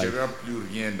anymore in your life. n'empêchera plus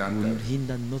rien dans ta Will vie.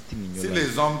 hinder nothing in Si your life.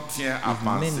 les hommes tiennent à If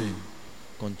penser men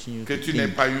continue que to tu n'es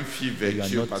think pas une fille that you are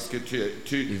vertueuse not parce que tu a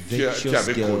avais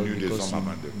virtuous girl connu des because hommes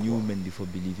avant you de knew croire, men before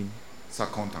believing, ça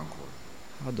compte encore.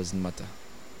 how does it matter?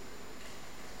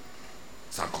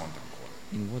 Ça compte encore.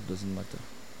 In what does it matter?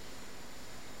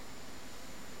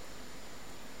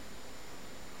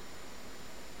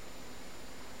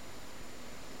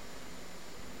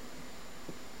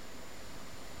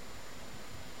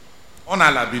 On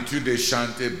a l'habitude de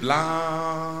chanter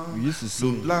blanc, We used to plus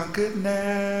sing blanc que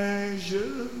neige,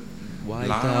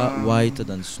 whiter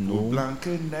than plus snow, blanc que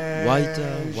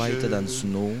neige, whiter than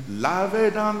snow,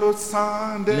 lavé dans le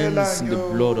sang de cleansed in the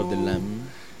l'agneau. blood of the Lamb.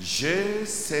 Je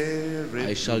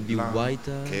serai I shall plus be blanc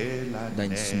whiter que la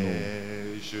than snow.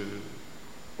 neige.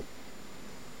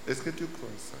 Est-ce que tu crois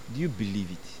ça? Do you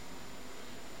believe it?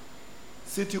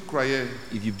 Si tu croyais,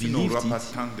 If you tu believed n'auras pas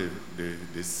it, tant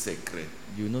de secrets.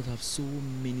 you will not have so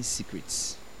many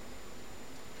secrets.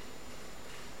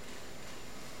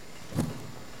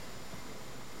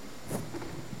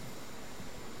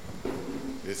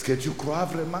 Est-ce que tu crois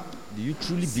vraiment? Do you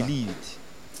truly Ça. believe it?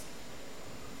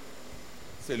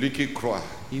 C'est lui qui croit.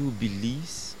 He who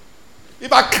believes Il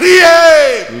va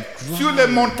crier will cry sur les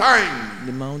montagnes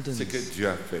the mountains ce que Dieu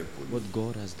a fait pour lui. what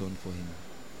God has done for him.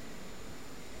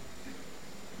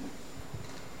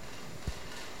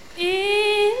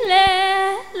 Il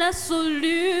est la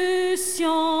solution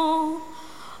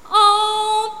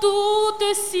en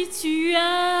toute situation.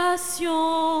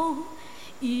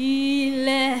 Il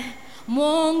est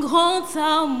mon grand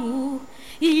amour.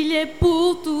 Il est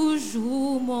pour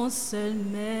toujours mon seul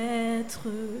maître.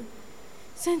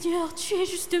 Seigneur, tu es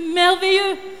juste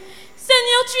merveilleux.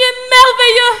 Seigneur, tu es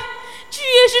merveilleux. Tu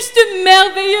es juste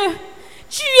merveilleux.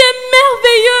 Tu es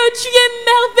merveilleux, tu es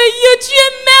merveilleux, tu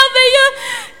es merveilleux.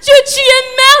 Dieu, tu es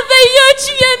merveilleux,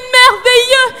 tu es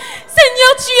merveilleux.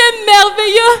 Seigneur, tu es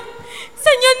merveilleux.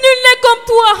 Seigneur, nul n'est comme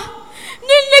toi.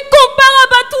 Nul n'est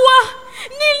comparable à toi.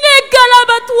 Nul n'est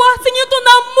égalable à toi. Seigneur, ton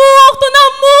amour,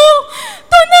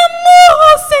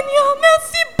 oh Seigneur.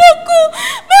 Merci beaucoup.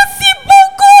 Merci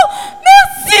beaucoup.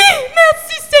 Merci,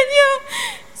 merci Seigneur.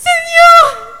 Seigneur,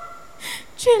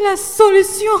 es la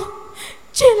solution.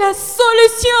 Tu es la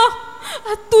solution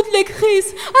à toutes les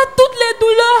crises, à toutes les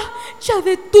douleurs. Tu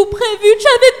avais tout prévu, tu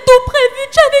avais tout prévu,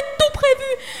 tu avais tout prévu.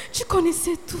 Tu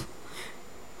connaissais tout.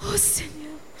 Oh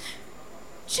Seigneur,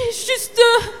 tu es juste.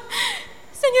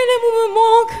 Seigneur, les mots me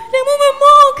manquent, les mots me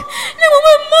manquent, les mots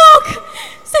me manquent.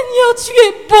 Seigneur, tu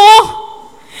es bon.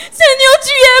 Seigneur,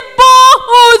 tu es bon,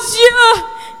 oh Dieu.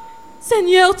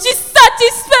 Seigneur, tu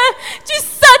satisfais.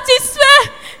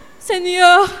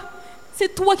 Seigneur,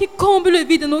 c'est toi qui combles le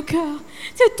vide de nos cœurs.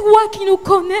 C'est toi qui nous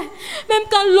connais. Même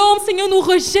quand l'homme, Seigneur, nous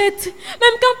rejette,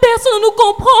 même quand personne ne nous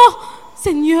comprend.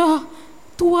 Seigneur,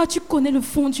 toi, tu connais le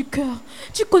fond du cœur.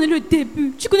 Tu connais le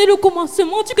début, tu connais le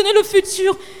commencement, tu connais le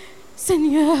futur.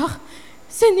 Seigneur,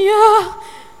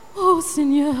 oh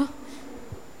Seigneur,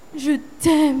 je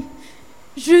t'aime.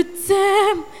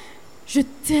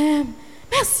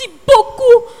 Merci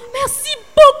beaucoup.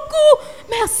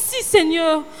 Merci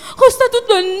Seigneur. Reçois tout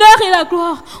l'honneur et la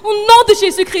gloire au nom de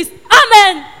Jésus-Christ.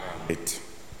 Amen.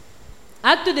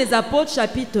 Actes des Apôtres,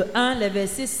 chapitre 1, les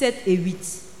versets 7 et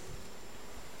 8.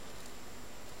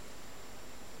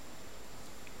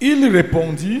 Il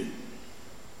répondit,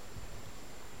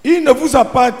 il ne vous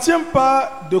appartient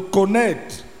pas de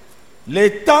connaître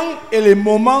les temps et les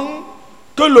moments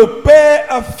que le Père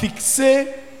a fixés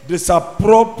de sa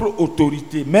propre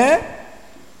autorité. Mais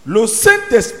le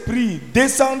Saint-Esprit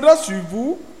descendra sur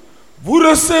vous, vous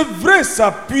recevrez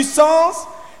sa puissance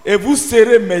et vous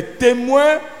serez mes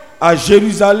témoins à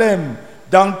Jérusalem,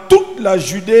 dans toute la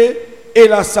Judée et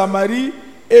la Samarie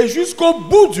et jusqu'au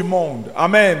bout du monde.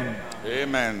 Amen.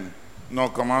 Amen. Non,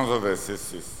 commence au verset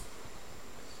 6.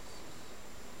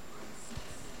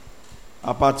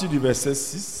 À partir du verset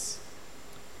 6.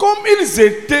 Comme ils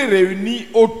étaient réunis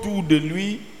autour de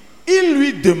lui, ils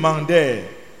lui demandèrent,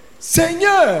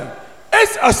 Seigneur,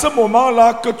 est-ce à ce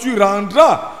moment-là que tu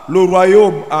rendras le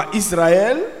royaume à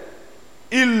Israël?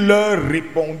 Il leur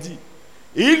répondit,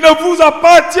 il ne vous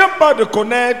appartient pas de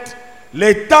connaître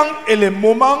les temps et les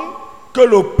moments que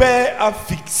le Père a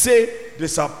fixés de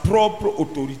sa propre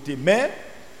autorité. Mais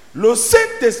le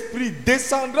Saint-Esprit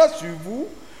descendra sur vous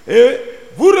et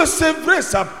vous recevrez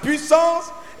sa puissance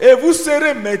et vous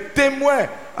serez mes témoins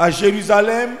à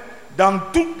Jérusalem, dans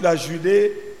toute la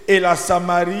Judée et la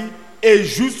Samarie et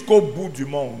jusqu'au bout du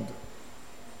monde.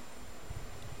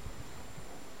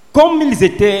 Comme ils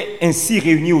étaient ainsi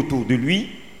réunis autour de lui,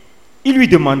 ils lui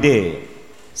demandèrent,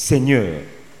 Seigneur,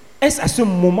 est-ce à ce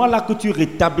moment-là que tu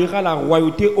rétabliras la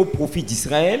royauté au profit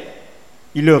d'Israël?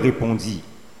 Il leur répondit,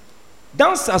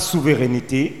 dans sa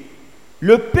souveraineté,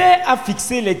 le Père a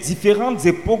fixé les différentes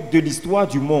époques de l'histoire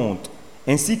du monde,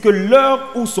 ainsi que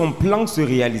l'heure où son plan se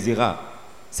réalisera.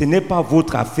 Ce n'est pas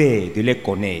votre affaire de les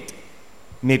connaître.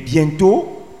 Mais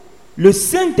bientôt, le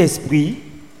Saint-Esprit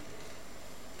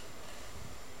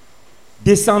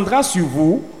descendra sur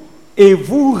vous et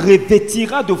vous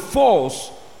revêtira de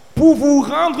force pour vous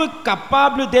rendre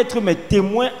capable d'être mes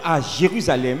témoins à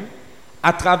Jérusalem,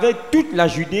 à travers toute la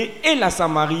Judée et la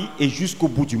Samarie et jusqu'au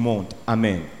bout du monde.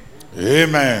 Amen.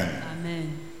 Amen. Amen.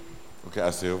 Ok,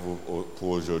 asseyez-vous pour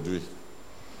aujourd'hui.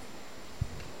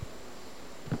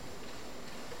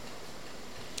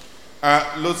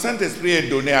 Le Saint-Esprit est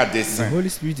donné à The dessein. Holy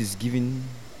Spirit is given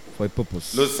for a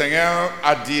purpose. Le Seigneur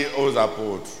a dit aux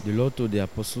apôtres The Lord told the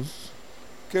apostles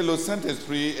que le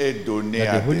Saint-Esprit est donné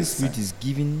that à the Holy dessein. Spirit is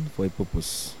given for a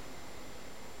purpose.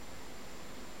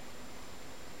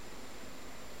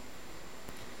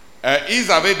 Ils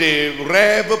avaient des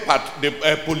rêves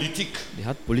politiques. They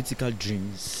had political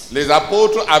dreams. Les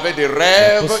apôtres avaient des The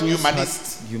rêves apostles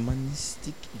humanistes. had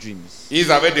humanistic dreams.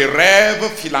 Ils avaient des rêves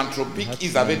philanthropiques, They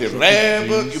had ils avaient des philanthropic rêves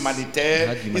dreams, humanitaires,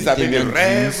 they had ils avaient des humanitarian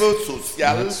rêves They sociaux.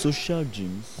 had social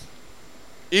dreams.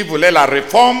 Ils voulaient la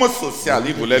réforme sociale,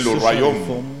 ils They voulaient wanted le the social royaume.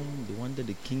 reform, they wanted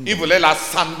the kingdom Ils voulaient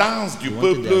l'ascendance du They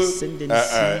wanted peuple the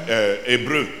ascendancy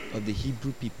hébreu. of the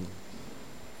Hebrew people.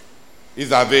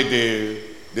 Ils avaient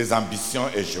des ambitions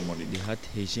hégémoniques. They had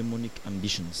hegemonic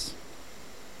ambitions.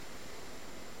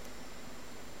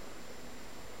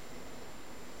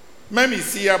 Même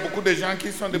ici, il y a beaucoup de gens qui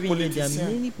sont des Even here, there are politiciens.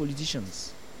 many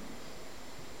politicians.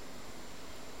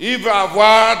 Ils veulent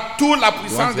avoir toute la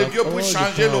puissance want de to Dieu have pour all the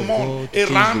changer power le of monde God to et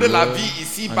change rendre the la world vie and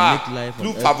ici-bas make life on plus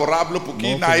earth favorable pour qu'ils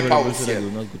more n'aillent pas favorable au so that they ciel.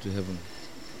 will not go to heaven.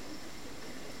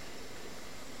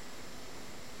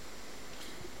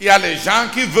 Il y a les gens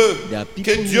qui veulent There are people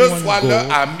que who Dieu want soit God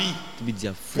leur ami to be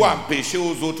their pour friend, empêcher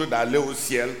aux autres d'aller au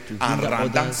ciel to en hinder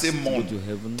rendant others ce to go monde to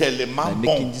heaven tellement by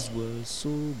making bon this world so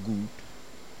good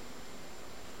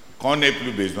qu'on n'ait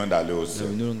plus besoin d'aller au that we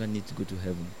ciel. no longer need to go to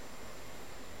heaven.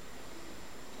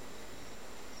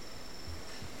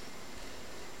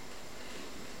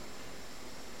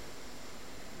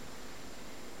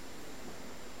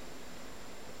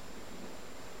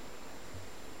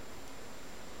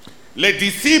 Les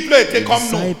disciples étaient The comme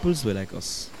nous. disciples were like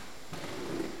us.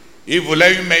 Ils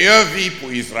voulaient une meilleure vie pour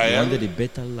They Israël. wanted a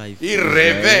better life. Ils for Israel.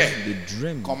 rêvaient They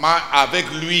dreamed comment avec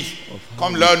lui,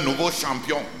 comme leur nouveau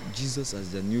champion, Jesus as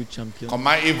their new champion.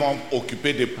 comment ils vont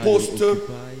occuper des How they postes.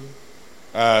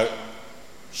 occupy.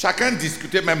 Chacun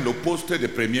discutait même le poste de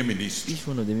premier ministre. Each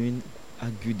one of them even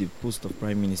argued the post of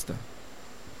prime minister.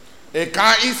 Et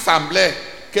quand il semblait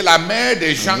que la mère de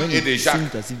Jean And when et it de Jacques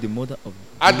seemed as if the mother of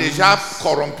a James déjà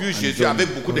corrompu and Jésus John avec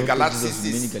beaucoup de corrupted Galates Jesus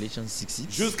with many 6, Galatians 6,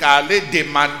 jusqu'à aller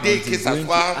demander until que ce going to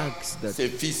soit ask that ses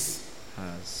fils her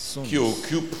sons qui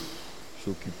occupent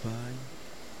should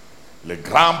occupy le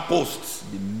grand poste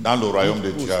the dans le royaume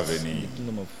de posts Dieu à in venir.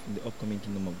 in the upcoming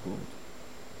kingdom of God.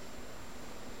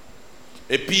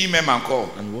 Et puis même encore,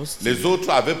 And worse, les autres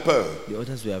avaient peur the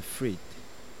others were afraid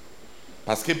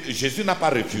parce que Jésus n'a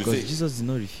pas because refusé. Jesus did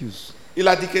not refuse. Il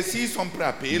a dit que s'ils sont prêts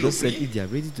à payer He le just said prix. if they are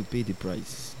ready to pay the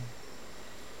price.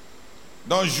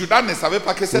 Donc Judas ne savait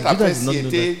pas que cette Judas affaire did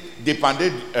not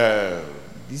know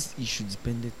This issue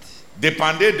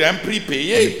dépendait d'un prix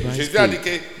payé. And the price Jésus a dit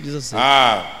paid. que Jesus said,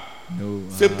 no,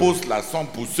 ces postes-là sont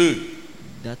pour ceux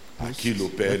that à post, qui le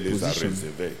Père that les a position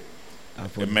réservés. are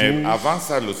for Mais those avant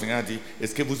ça, le Seigneur a dit,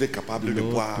 est-ce que vous êtes the capable de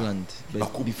Lord boire planned. la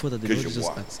But coupe before that, the que Lord je Jesus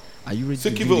bois? asked, are you ready Ceux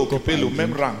to qui drink veulent the cup occuper I le drink?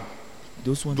 même rang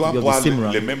Those who want to doivent be of boire the same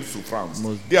rank les mêmes souffrances.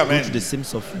 must Dis go Amen. through the same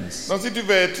sufferings. Donc si tu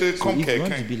veux être So comme if you want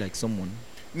quelqu'un, to be like someone,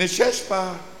 ne cherche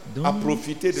pas don't à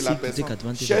profiter de la seek to personne. take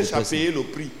advantage of Cherche the à person. payer le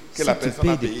prix que la seek to personne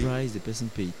a pay the payé. price the person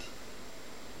paid.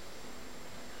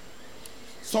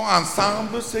 Sont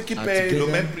ensemble ceux qui Are payent le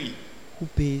together. même prix. Who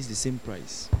pays the same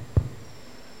price?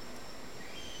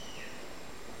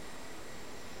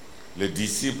 Les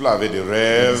disciples avaient des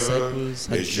rêves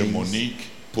disciples had hégémoniques,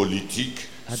 politiques,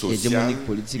 had sociaux, hegemonic,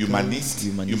 political, humanistes,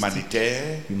 humanistic,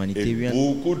 humanitaires et humanitarian,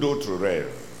 beaucoup d'autres rêves.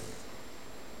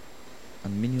 and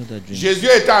many other dreams. Jésus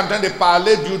était en train de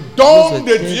parler du Jesus don was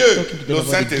de talking Dieu, to them le about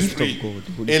the gift Saint-Esprit. of God,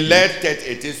 the Holy Et Spirit, leur tête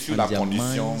était sur and la their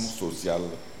condition minds sociale were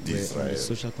on d'Israël, the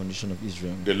social condition of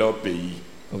Israel, de leur pays.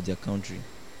 of their country.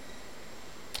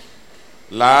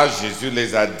 Là, Jésus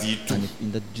les a dit tout. And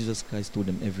in that, Jesus Christ told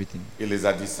them everything. Il les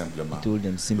a dit simplement. He told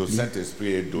them Le simply,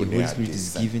 Saint-Esprit est the donné Holy à Spirit des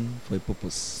is saints. given for a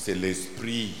purpose. C'est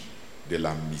l'esprit de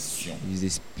la mission. It is the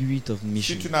spirit of Si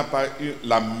mission. tu n'as pas eu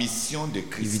la mission de If you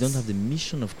Christ, don't have the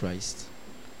mission of Christ,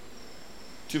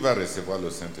 tu vas recevoir le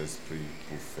Saint-Esprit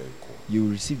pour faire quoi? you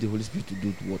will receive the Holy Spirit to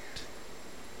do what?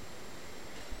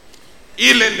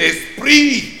 Il est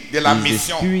l'esprit de la He is the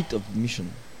mission. spirit of mission.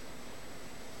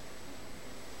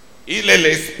 Il est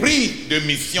l'esprit de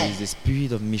mission. He is the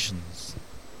spirit of missions.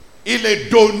 Il est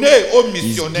donné aux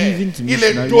missionnaires. given to Il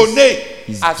est missionaries. donné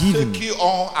He's à ceux given qui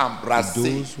ont embrassé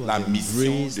Those who la have mission de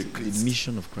embraced the Christ.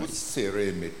 mission of Vous Christ.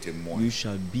 serez mes témoins You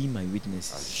shall be my à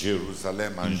witnesses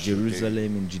Jérusalem, en in Judée,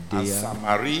 Jerusalem, in en Judea,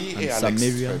 Samarie et and à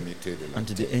Samaria, l'extrémité de la and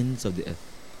to terre. the ends of the earth.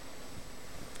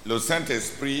 Le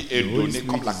Saint-Esprit est The Holy donné Spirit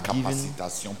comme la is given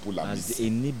capacitation pour la as mission. the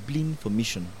enabling for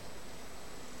mission.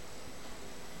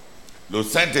 Le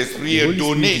Saint-Esprit The est Holy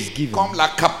donné Spirit is given comme la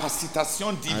capacitation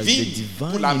as the divine divine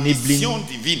pour la enabling mission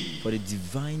divine. for the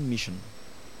divine mission.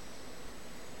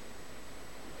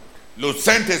 Le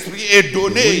Saint-Esprit est The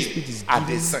Holy donné Spirit is à des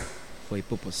given saints. for a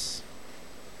purpose.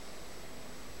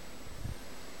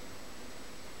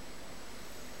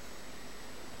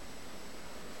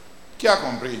 Qui a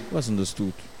compris? Who has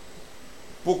understood?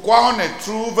 Pourquoi on ne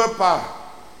trouve pas?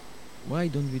 Why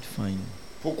don't we find?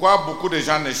 Pourquoi beaucoup de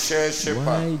gens ne cherchent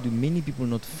pas Why do many people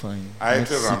not find, à not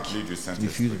être seek remplis du to be filled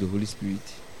Saint-Esprit? with the Holy Spirit?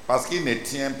 Parce qu'ils ne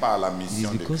tiennent pas à la It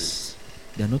mission is de Christ. because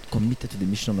they are not committed to the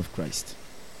mission of Christ.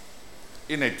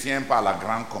 Ils ne tiennent pas à la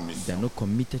grande They are commission. not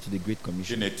committed to the Great Ils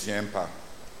Commission. ne tiennent pas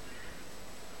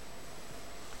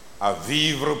à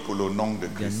vivre pour le nom de They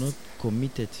are Christ. not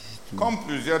committed to Comme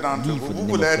plusieurs d'entre live vous, for the vous name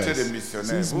voulez of être des Christ.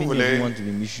 missionnaires. Since Vous many of you voulez want to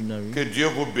be missionary, que Dieu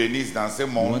vous bénisse dans ce you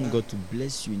want monde. God to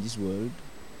bless you in this world.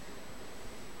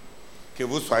 Que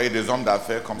vous soyez des hommes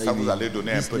d'affaires, comme ça That you vous be allez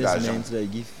donner un peu businessmen, d'argent so that you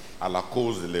give à la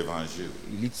cause de l'évangile.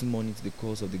 a little money to the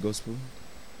cause of the gospel.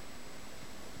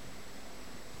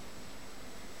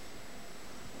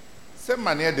 Cette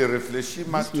manière de réfléchir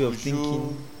m'a This way of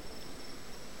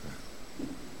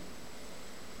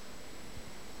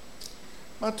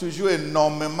toujours thinking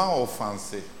énormément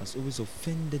offensé. has always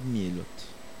offended me a lot.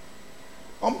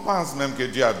 On pense même que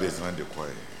Dieu a besoin de quoi?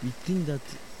 We think that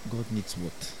God needs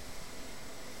what?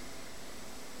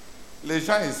 Les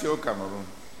gens ici au Cameroun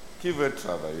qui veulent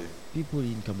travailler People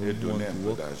in et Cameroon want donner un to peu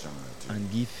work d'argent à Dieu.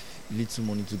 and give little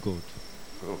money to God.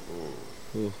 Oh,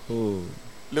 oh. Oh, oh.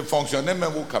 Les fonctionnaires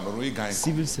même au Cameroun, ils gagnent.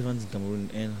 Civil servants in Cameroon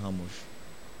earn how much?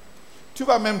 Tu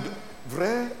vas même...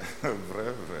 Vrai, vrai,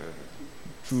 vrai.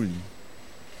 Truly.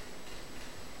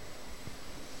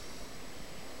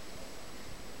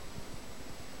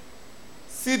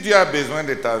 Si Dieu a besoin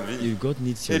de ta vie If God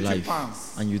needs your et tu life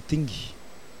penses and you think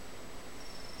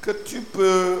que tu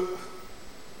peux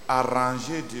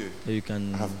arranger Dieu that you can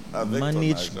avec ton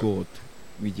manage argent God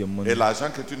with your money et l'argent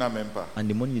que tu n'as même pas. and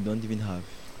the money you don't even have.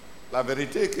 La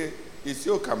vérité est que ici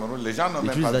au Cameroun, les gens n'ont The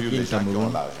même truth pas is that vu here les in gens qui ont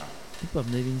Cameroon, l'argent. people have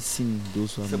never even seen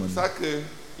those who have C'est pour money ça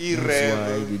qu'ils That's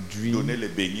rêvent why they dream donner les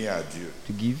beignets à Dieu.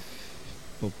 to give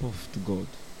pop-off to God.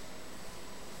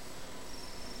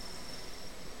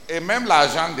 Et même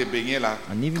l'argent des beignets là,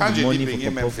 And even quand the je dis money beignets,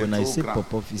 for même pop-off, c'est when I trop say grand.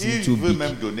 pop-off, it's Il too veut big.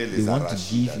 même donner They les want to arachides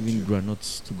give à even Dieu.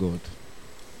 granuts to God.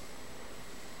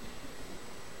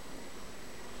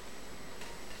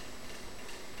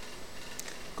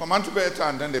 Comment tu peux être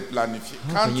en train de planifier?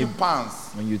 How Quand can tu you- penses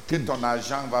When you que think, ton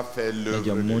argent va faire l'œuvre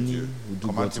your de money Dieu, will do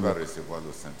comment God's tu vas work. recevoir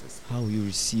le Saint-Esprit? how will you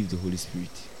receive the Holy Spirit?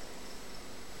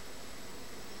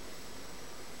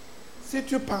 Si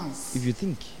tu penses If you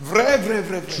think vrai,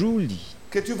 truly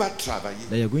que tu vas travailler,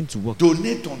 that you're going to work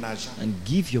donner ton argent and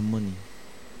give your money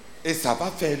et ça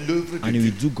va faire l'œuvre de And Dieu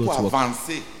you will do God's pour work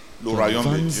avancer le to royaume de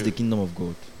advance Dieu, the kingdom of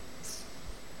God,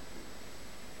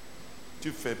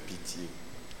 tu fais pitié.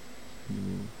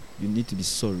 you need to be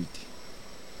sorry.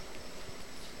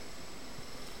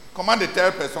 Comment de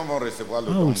telles personnes vont recevoir le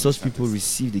How don will du such people Saint-Esprit?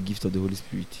 receive the gift of the Holy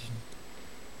Spirit?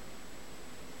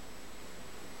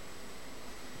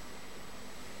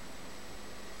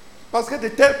 Parce que de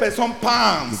telles personnes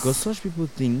Because pensent such people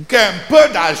think qu'un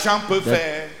peu d'argent peut that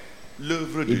faire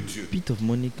l'œuvre de a Dieu. bit of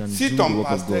money can Si do the ton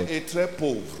work of pasteur God. est très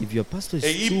pauvre If your pastor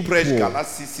et is il too prêche poor Galates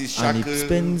 6 and chaque he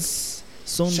spends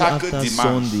Sunday chaque after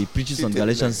dimanche, Sunday preaches s'il on te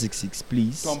Galatians plaît. 6:6,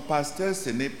 please. ton pasteur ce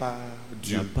n'est pas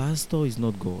Dieu. Your pastor is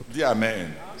not God. Dis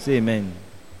Amen. Say amen.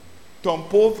 Ton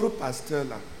pauvre pasteur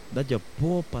là, That your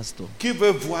poor pastor qui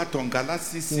veut voir ton Galates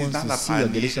 6 wants dans, to la see your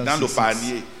panier, Galatians dans le 6,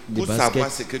 panier the pour basket,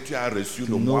 savoir ce que tu as reçu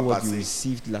to le know mois what you passé.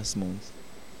 received last month.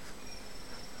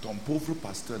 Ton pauvre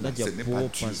pasteur là, That ce your n'est pas poor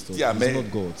Dieu. pastor Dis is Amen. not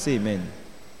God. Say amen.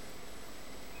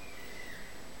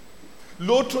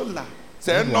 L'autre là,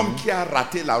 c'est un That homme one qui a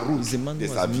raté la route He's a man de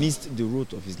who sa has vie. missed the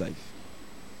road of his life.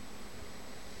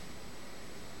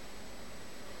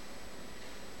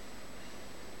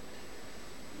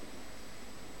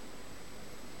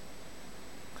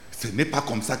 Ce n'est pas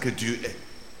comme ça que Dieu est.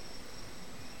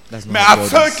 That's not Mais how à God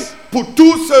ceux is. pour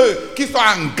tous ceux qui sont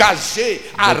engagés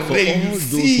à But for all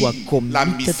those who réussir are la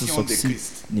committed to mission de succeed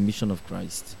Christ. in the mission of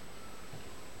Christ,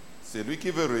 C'est lui qui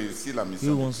veut réussir la who mission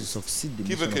de wants to Christ. succeed the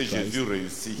Qui veut mission que of Christ, Jésus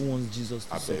réussisse who wants Jesus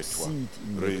to avec toi, succeed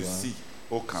in réussisse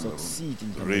au Cameroun, succeed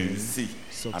in Cameroon, réussisse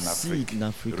en succeed Afrique, in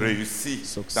Africa,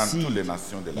 réussisse dans succeed toutes les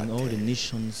nations de la in all the terre.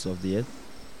 nations of the earth.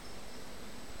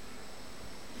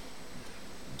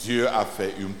 Dieu a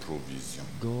fait une provision.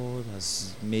 God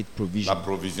has made La provision.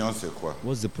 provision, c'est quoi?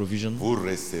 What's the provision? Vous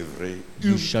recevrez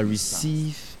You une shall puissance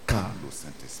receive quand power le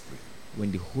Saint-Esprit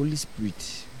when the Holy Spirit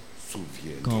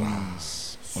souviendra.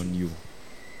 comes on you.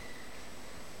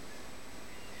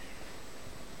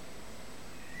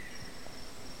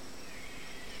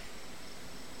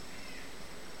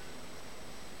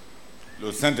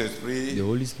 Le Saint-Esprit The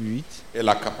Holy Spirit est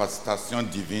la capacitation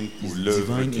divine pour is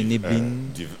l'œuvre divine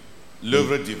enabling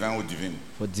l'œuvre divine ou divine.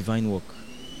 for divine work.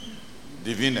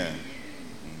 Divine. hein?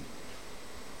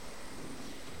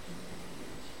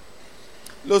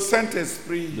 Le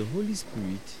Saint-Esprit The Holy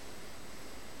Spirit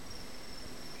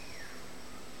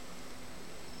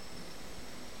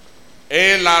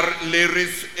est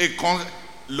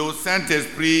le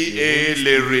Saint-Esprit est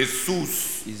les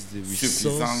ressources is the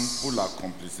suffisantes resource pour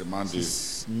l'accomplissement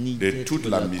is de needed toute for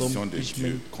la the mission de Dieu,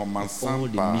 accomplishment of commençant all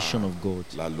the par mission of God,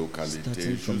 la localité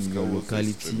starting from your jusqu'aux locality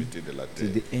extrémités de la to terre.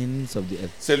 the ends of the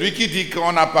earth. Celui qui dit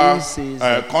qu'on n'a pas, Who says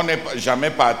that qu'on n'est jamais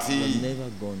We're parti never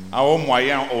gone. au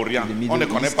Moyen-Orient, To the Middle on ne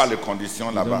connaît East. pas les conditions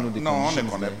We là-bas. don't know the Non, on ne conditions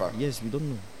connaît there. pas. Yes, we don't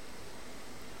know.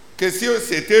 Que si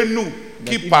c'était nous That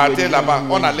qui if we partions were the là-bas,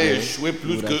 one on who allait went échouer there,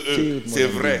 plus we would que have eux. failed more C'est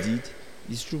than vrai. they did.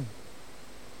 It's true.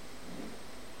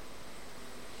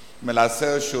 Mais la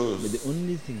seule chose But the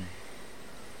only thing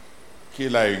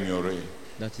qu'il a ignorée,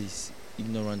 that is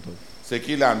ignorant of c'est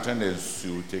qu'il est en train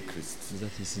d'insulter Christ. is that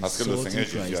he's Parce que le insulting Seigneur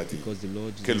Jésus a Christ dit because the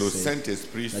Lord que le Jesus said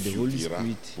Saint-Esprit that the Holy suffira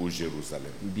Spirit pour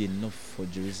Jérusalem, will be enough for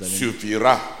Jerusalem.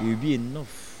 suffira It will be enough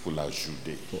pour la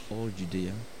Judée, for all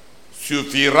Judea.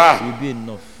 suffira It will be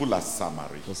enough pour la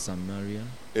Samarie for Samaria.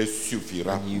 et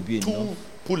suffira And you'll be pour, enough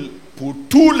pour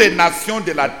toutes les nations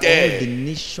de la all the terre,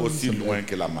 nations aussi on loin earth,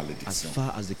 que la as malédiction.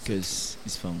 far as the curse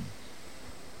is found.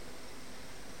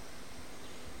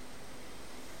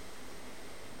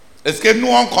 Est-ce que nous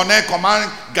on connaît comment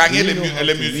gagner Do les, you know how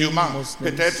les to win musulmans?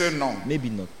 Muslims? Peut-être non. Maybe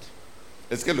not.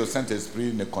 Est-ce que le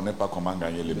Saint-Esprit ne connaît pas comment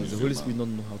gagner les Does the Holy musulmans? Spirit not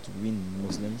know how to win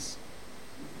Muslims?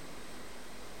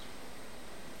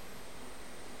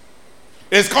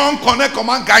 Est-ce qu'on connaît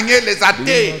comment gagner les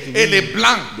athées et les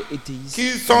blancs The atheists,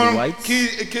 qui and the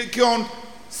whites, qui ont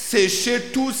séché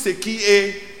tout ce qui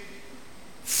est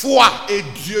foi et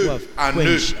who Dieu have en eux,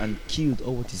 quenched and killed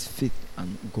all what is faith and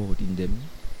God in them,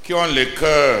 qui ont le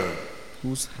cœur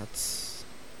whose hearts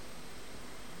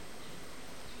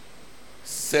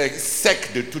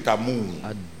sec de tout amour,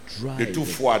 are dry de toute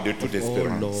foi, de toute of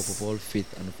all love, espérance. of all faith,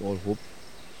 and of all hope.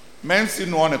 Même si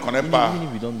nous on ne connaît pas, Even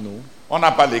if we don't know, on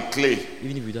n'a pas les clés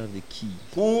even if we don't have the key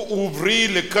pour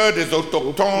ouvrir le cœur des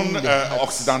autochtones Open the hearts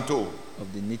occidentaux. of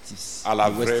the natives, À la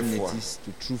the vraie Western foi. natives,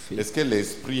 to true faith, Est-ce que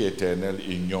l'Esprit éternel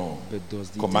ignore but does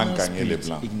the comment eternal gagner les spirit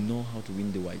blancs? ignore how to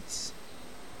win the whites?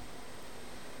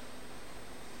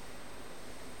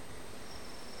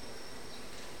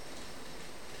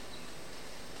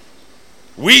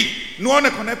 Oui, nous on ne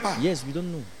connaît pas. Yes, we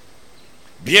don't know.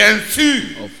 Bien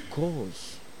sûr, Of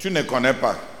course, tu ne connais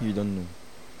pas. you don't know.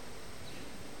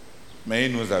 Mais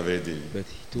il nous avait dit, But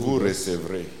he vous told us,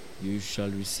 recevrez you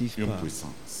shall receive une power.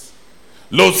 puissance.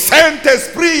 Le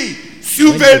Saint-Esprit When the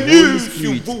survenu Holy sur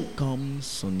Spirit vous comes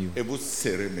on you, et vous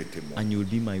serez mes témoins. and you will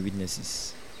be my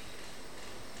witnesses.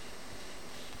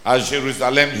 À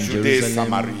Jérusalem, In Judée, Jerusalem,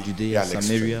 Samarie et Judea, à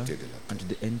Samaria, l'extrémité de la terre. and to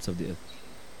the ends of the earth.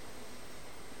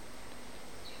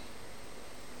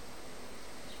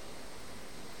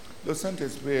 Le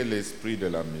Saint-Esprit est l'esprit de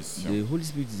la mission. The Holy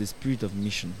Spirit is the spirit of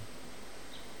mission.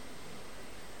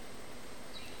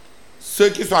 Ceux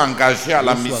qui sont engagés à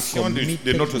la Those who are mission de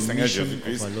committed notre to the Seigneur mission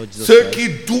Jésus-Christ, of our Lord Jesus ceux Christ,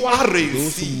 qui doivent Those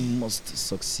réussir who must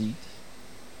succeed.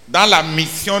 dans la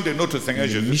mission de notre Seigneur In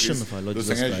the mission Jésus-Christ. of our Lord Le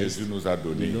Jesus Seigneur Christ, Jésus nous a The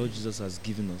donné Lord Jesus has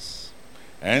given us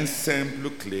un simple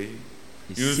clé,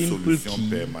 a une simple solution key,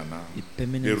 permanente, a des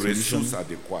permanent solution, ressources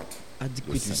adéquates,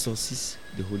 adequate Le Saint- resources,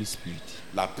 the Holy Spirit.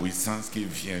 la puissance qui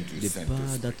vient du The power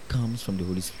Saint-Esprit. that comes from the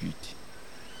Holy Spirit.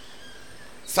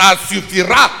 Ça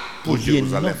suffira pour Will be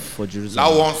Jérusalem. enough for Là où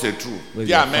Jerusalem. on se trouve. Where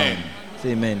Dis we are Amen. found.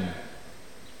 Say amen.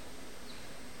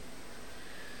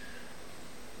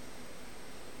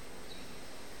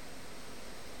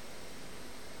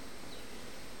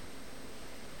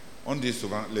 On dit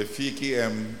souvent, les filles qui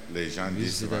aiment les gens We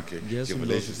disent say souvent that que girls je who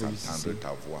voulais love juste people used to entendre say,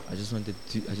 ta voix. I just wanted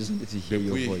to hear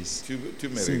your Depuis, voice. tu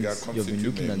me regardes Since comme you've si been tu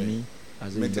looking at m'aimais. me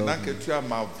as a Maintenant love que me, tu as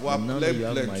ma voix and now that you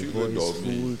have pleine, my tu veux voice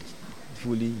dormir.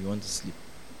 fully, you want to sleep.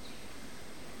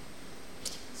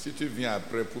 Si tu viens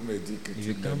après pour me dire que If tu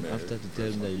you come m'aimes, after to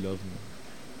tell me that you love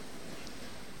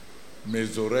me,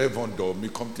 mes oreilles vont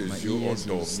dormir comme tes my yeux ont ears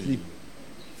will dormi. sleep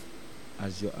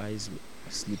as your eyes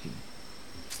are sleeping.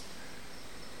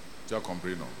 Tu as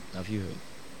compris, non? Have you heard?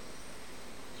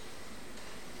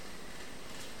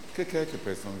 Que quelques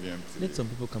personnes viennent Let prier. some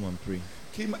people come and pray.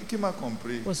 Qui m'a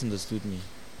compris? What's understood me?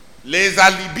 Les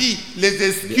alibis, les The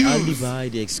excuses, alibi,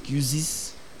 the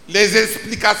excuses, les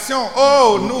explications.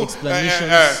 Oh, The nous, explanations.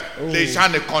 les Oh. gens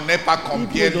ne connaissent pas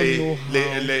combien People don't know how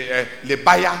les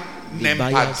Bayas the n'aiment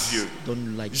pas bias Dieu.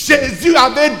 don't like God. Jésus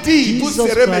avait dit, vous Jesus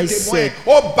serez mes Christ témoins. said,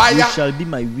 Oh, You Baya, shall be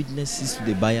my witnesses to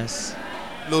the bias.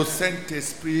 le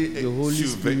Saint-Esprit est The Holy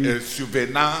Spirit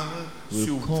survenant will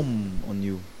sur vous. come on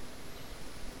you.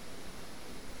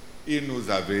 Il nous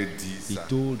avait dit He ça.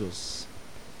 told us.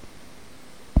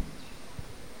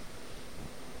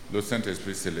 Le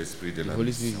Saint-Esprit, c'est l'esprit de The la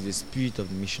Holy Spirit mission. is the spirit of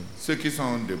mission. Ceux qui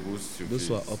sont debout Those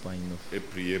who are suffisent up are enough. et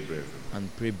priez brièvement. And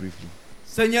pray briefly.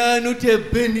 Seigneur, nous te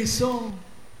bénissons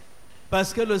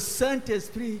parce que le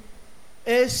Saint-Esprit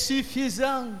est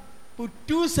suffisant pour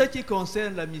tout ce qui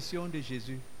concerne la mission de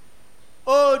Jésus.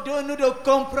 Oh, donne-nous de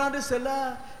comprendre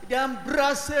cela,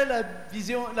 d'embrasser la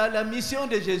vision, la mission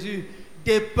de Jésus,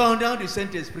 dépendant du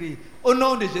Saint-Esprit. Au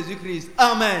nom de Jésus-Christ.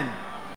 Amen.